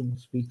constitution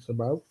speaks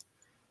about,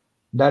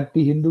 that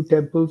the Hindu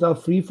temples are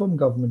free from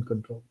government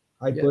control.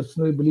 I Yes,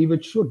 personally believe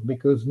it should,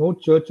 because no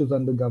church is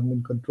under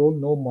government control,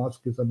 no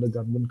mosque is under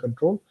government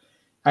control.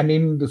 And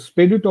in the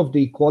spirit of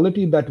the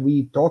equality that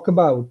we talk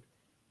about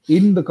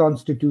in the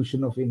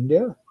Constitution of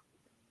India,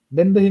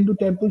 then the Hindu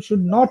temple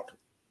should not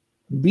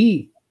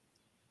be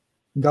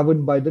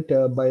governed by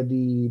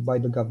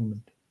the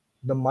government.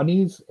 The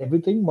monies,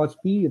 everything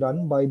must be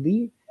run by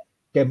the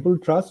temple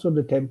trust or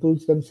the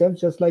temples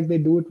themselves, just like they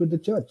do it with the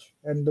church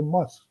and the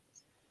mosque.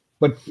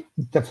 But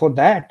for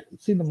that,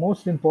 see, the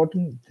most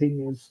important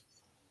thing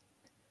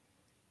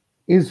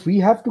is we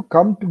have to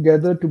come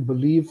together to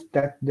believe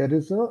that there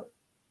is a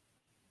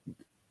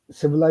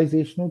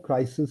civilizational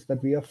crisis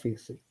that we are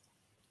facing,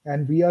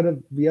 and we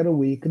are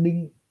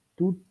awakening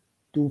to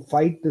to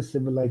fight this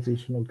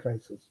civilizational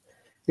crisis.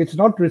 It's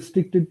not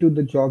restricted to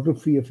the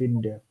geography of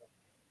India.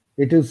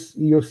 It is,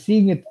 you're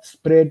seeing it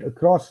spread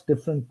across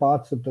different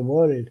parts of the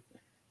world,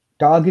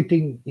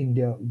 targeting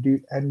India.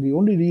 And the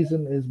only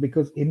reason is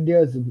because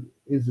India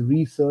is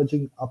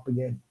resurging up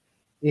again.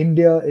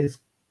 India is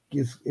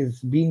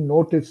being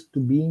noticed to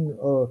being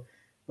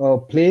a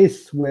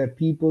place where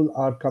people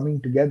are coming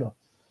together.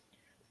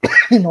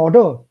 In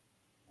order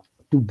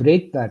to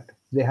break that,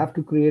 they have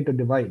to create a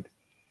divide.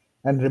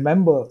 And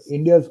remember,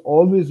 India has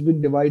always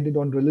been divided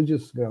on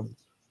religious grounds.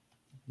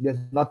 There's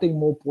nothing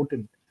more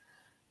potent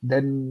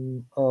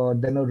than a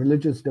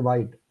religious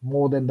divide,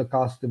 more than the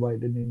caste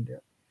divide in India.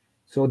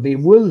 So they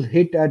will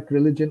hit at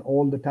religion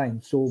all the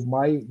time. So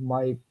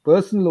my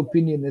personal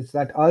opinion is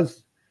that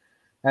us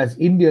as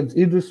Indians,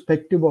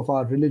 irrespective of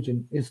our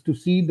religion, is to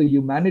see the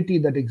humanity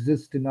that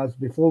exists in us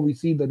before we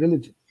see the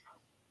religion.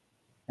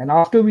 And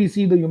after we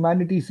see the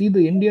humanity, see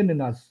the Indian in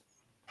us,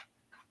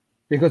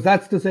 because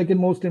that's the second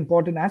most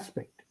important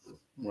aspect.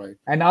 Right.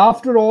 And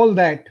after all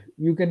that,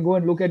 you can go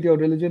and look at your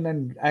religion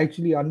and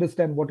actually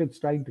understand what it's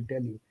trying to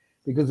tell you.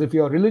 Because if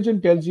your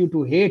religion tells you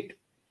to hate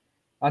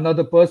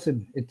another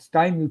person, it's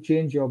time you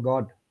change your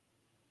God.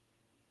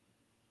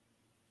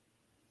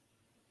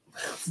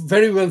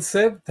 Very well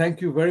said.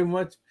 Thank you very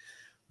much.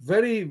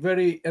 Very,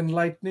 very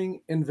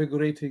enlightening,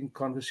 invigorating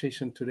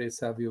conversation today,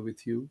 Savio,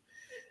 with you.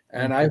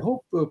 And I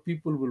hope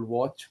people will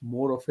watch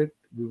more of it.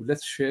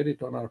 Let's share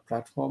it on our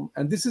platform.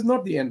 And this is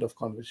not the end of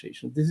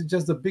conversation. This is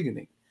just the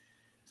beginning.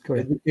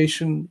 Correct.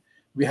 Education,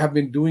 we have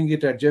been doing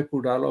it at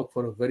Jaipur Dialogue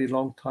for a very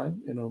long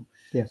time.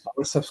 Yes.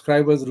 Our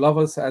subscribers love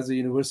us as a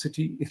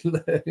university,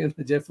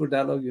 Jaipur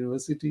Dialogue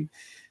University.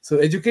 So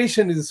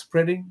education is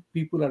spreading.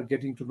 People are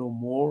getting to know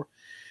more.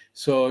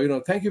 So,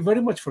 thank you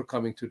very much for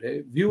coming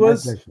today.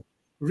 Viewers,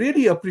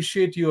 really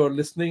appreciate your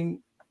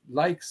listening.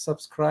 Like,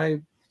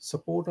 subscribe,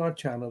 support our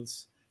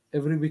channels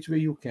every which way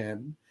you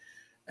can.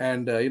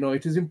 And,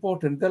 it is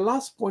important. The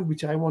last point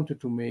which I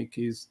wanted to make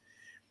is,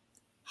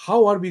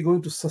 how are we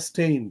going to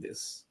sustain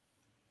this?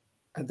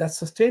 And that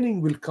sustaining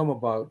will come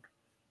about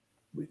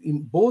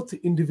in both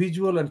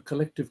individual and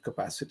collective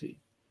capacity.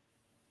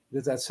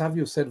 Because as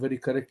Savio said very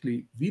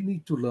correctly, we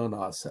need to learn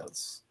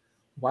ourselves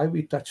why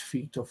we touch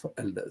feet of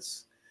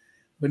elders.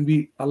 When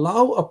we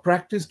allow a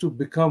practice to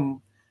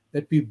become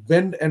that we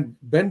bend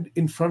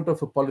in front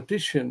of a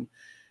politician,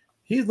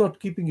 he's not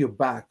keeping your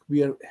back.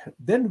 We are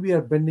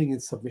bending in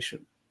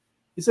submission.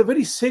 It's a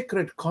very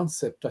sacred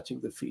concept,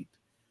 touching the feet.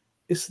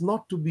 It's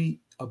not to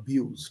be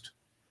abused.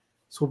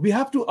 So we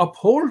have to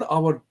uphold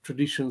our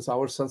traditions,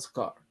 our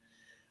sanskar,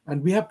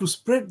 and we have to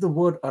spread the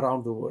word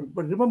around the world.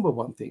 But remember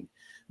one thing,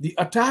 the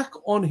attack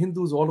on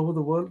Hindus all over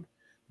the world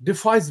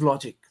defies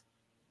logic.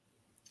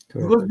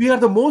 Correct. Because we are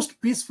the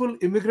most peaceful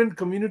immigrant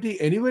community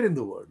anywhere in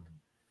the world.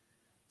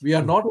 We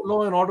are not a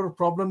law and order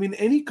problem in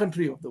any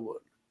country of the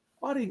world,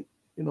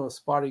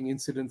 sparring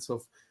incidents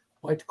of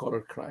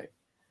white-collar crime.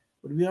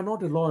 But we are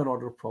not a law and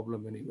order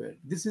problem anywhere.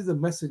 This is a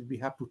message we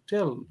have to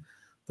tell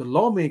the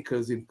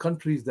lawmakers in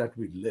countries that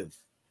we live.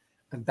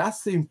 And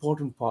that's the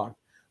important part,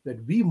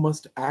 that we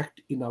must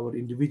act in our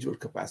individual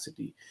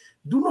capacity.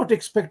 Do not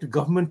expect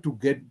government to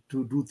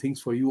do things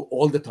for you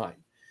all the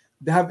time.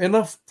 They have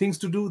enough things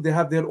to do. They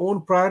have their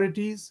own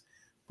priorities,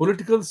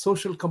 political,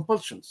 social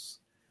compulsions.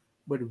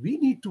 But we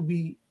need to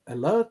be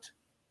alert,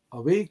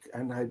 awake,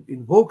 and I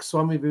invoke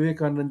Swami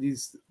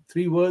Vivekananda's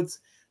 3 words,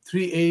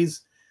 3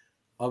 A's: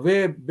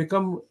 aware,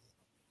 become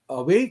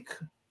awake,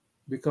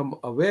 become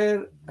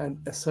aware,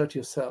 and assert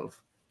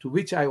yourself. To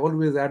which I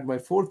always add my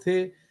 4th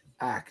A,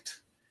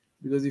 act.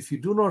 Because if you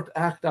do not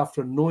act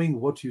after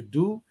knowing what you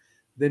do,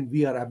 then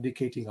we are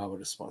abdicating our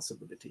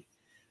responsibility.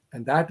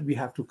 And that we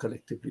have to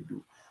collectively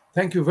do.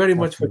 Thank you very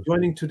much for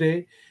joining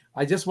today.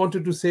 I just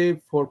wanted to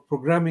say, for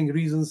programming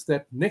reasons,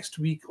 that next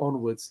week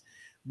onwards,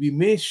 we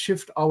may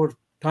shift our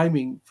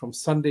timing from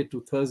Sunday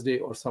to Thursday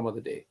or some other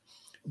day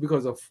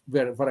because of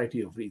a variety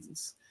of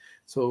reasons.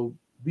 So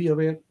be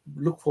aware,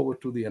 look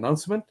forward to the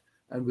announcement,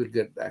 and we'll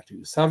get back to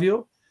you.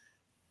 Savio,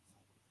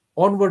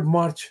 onward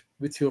march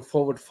with your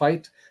forward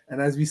fight.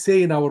 And as we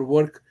say in our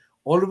work,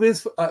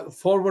 always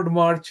forward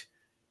march,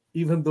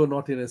 even though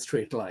not in a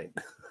straight line.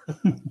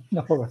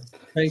 All right.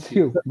 Thank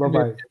you.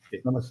 Bye-bye.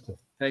 Namaste.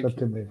 Thank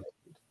you.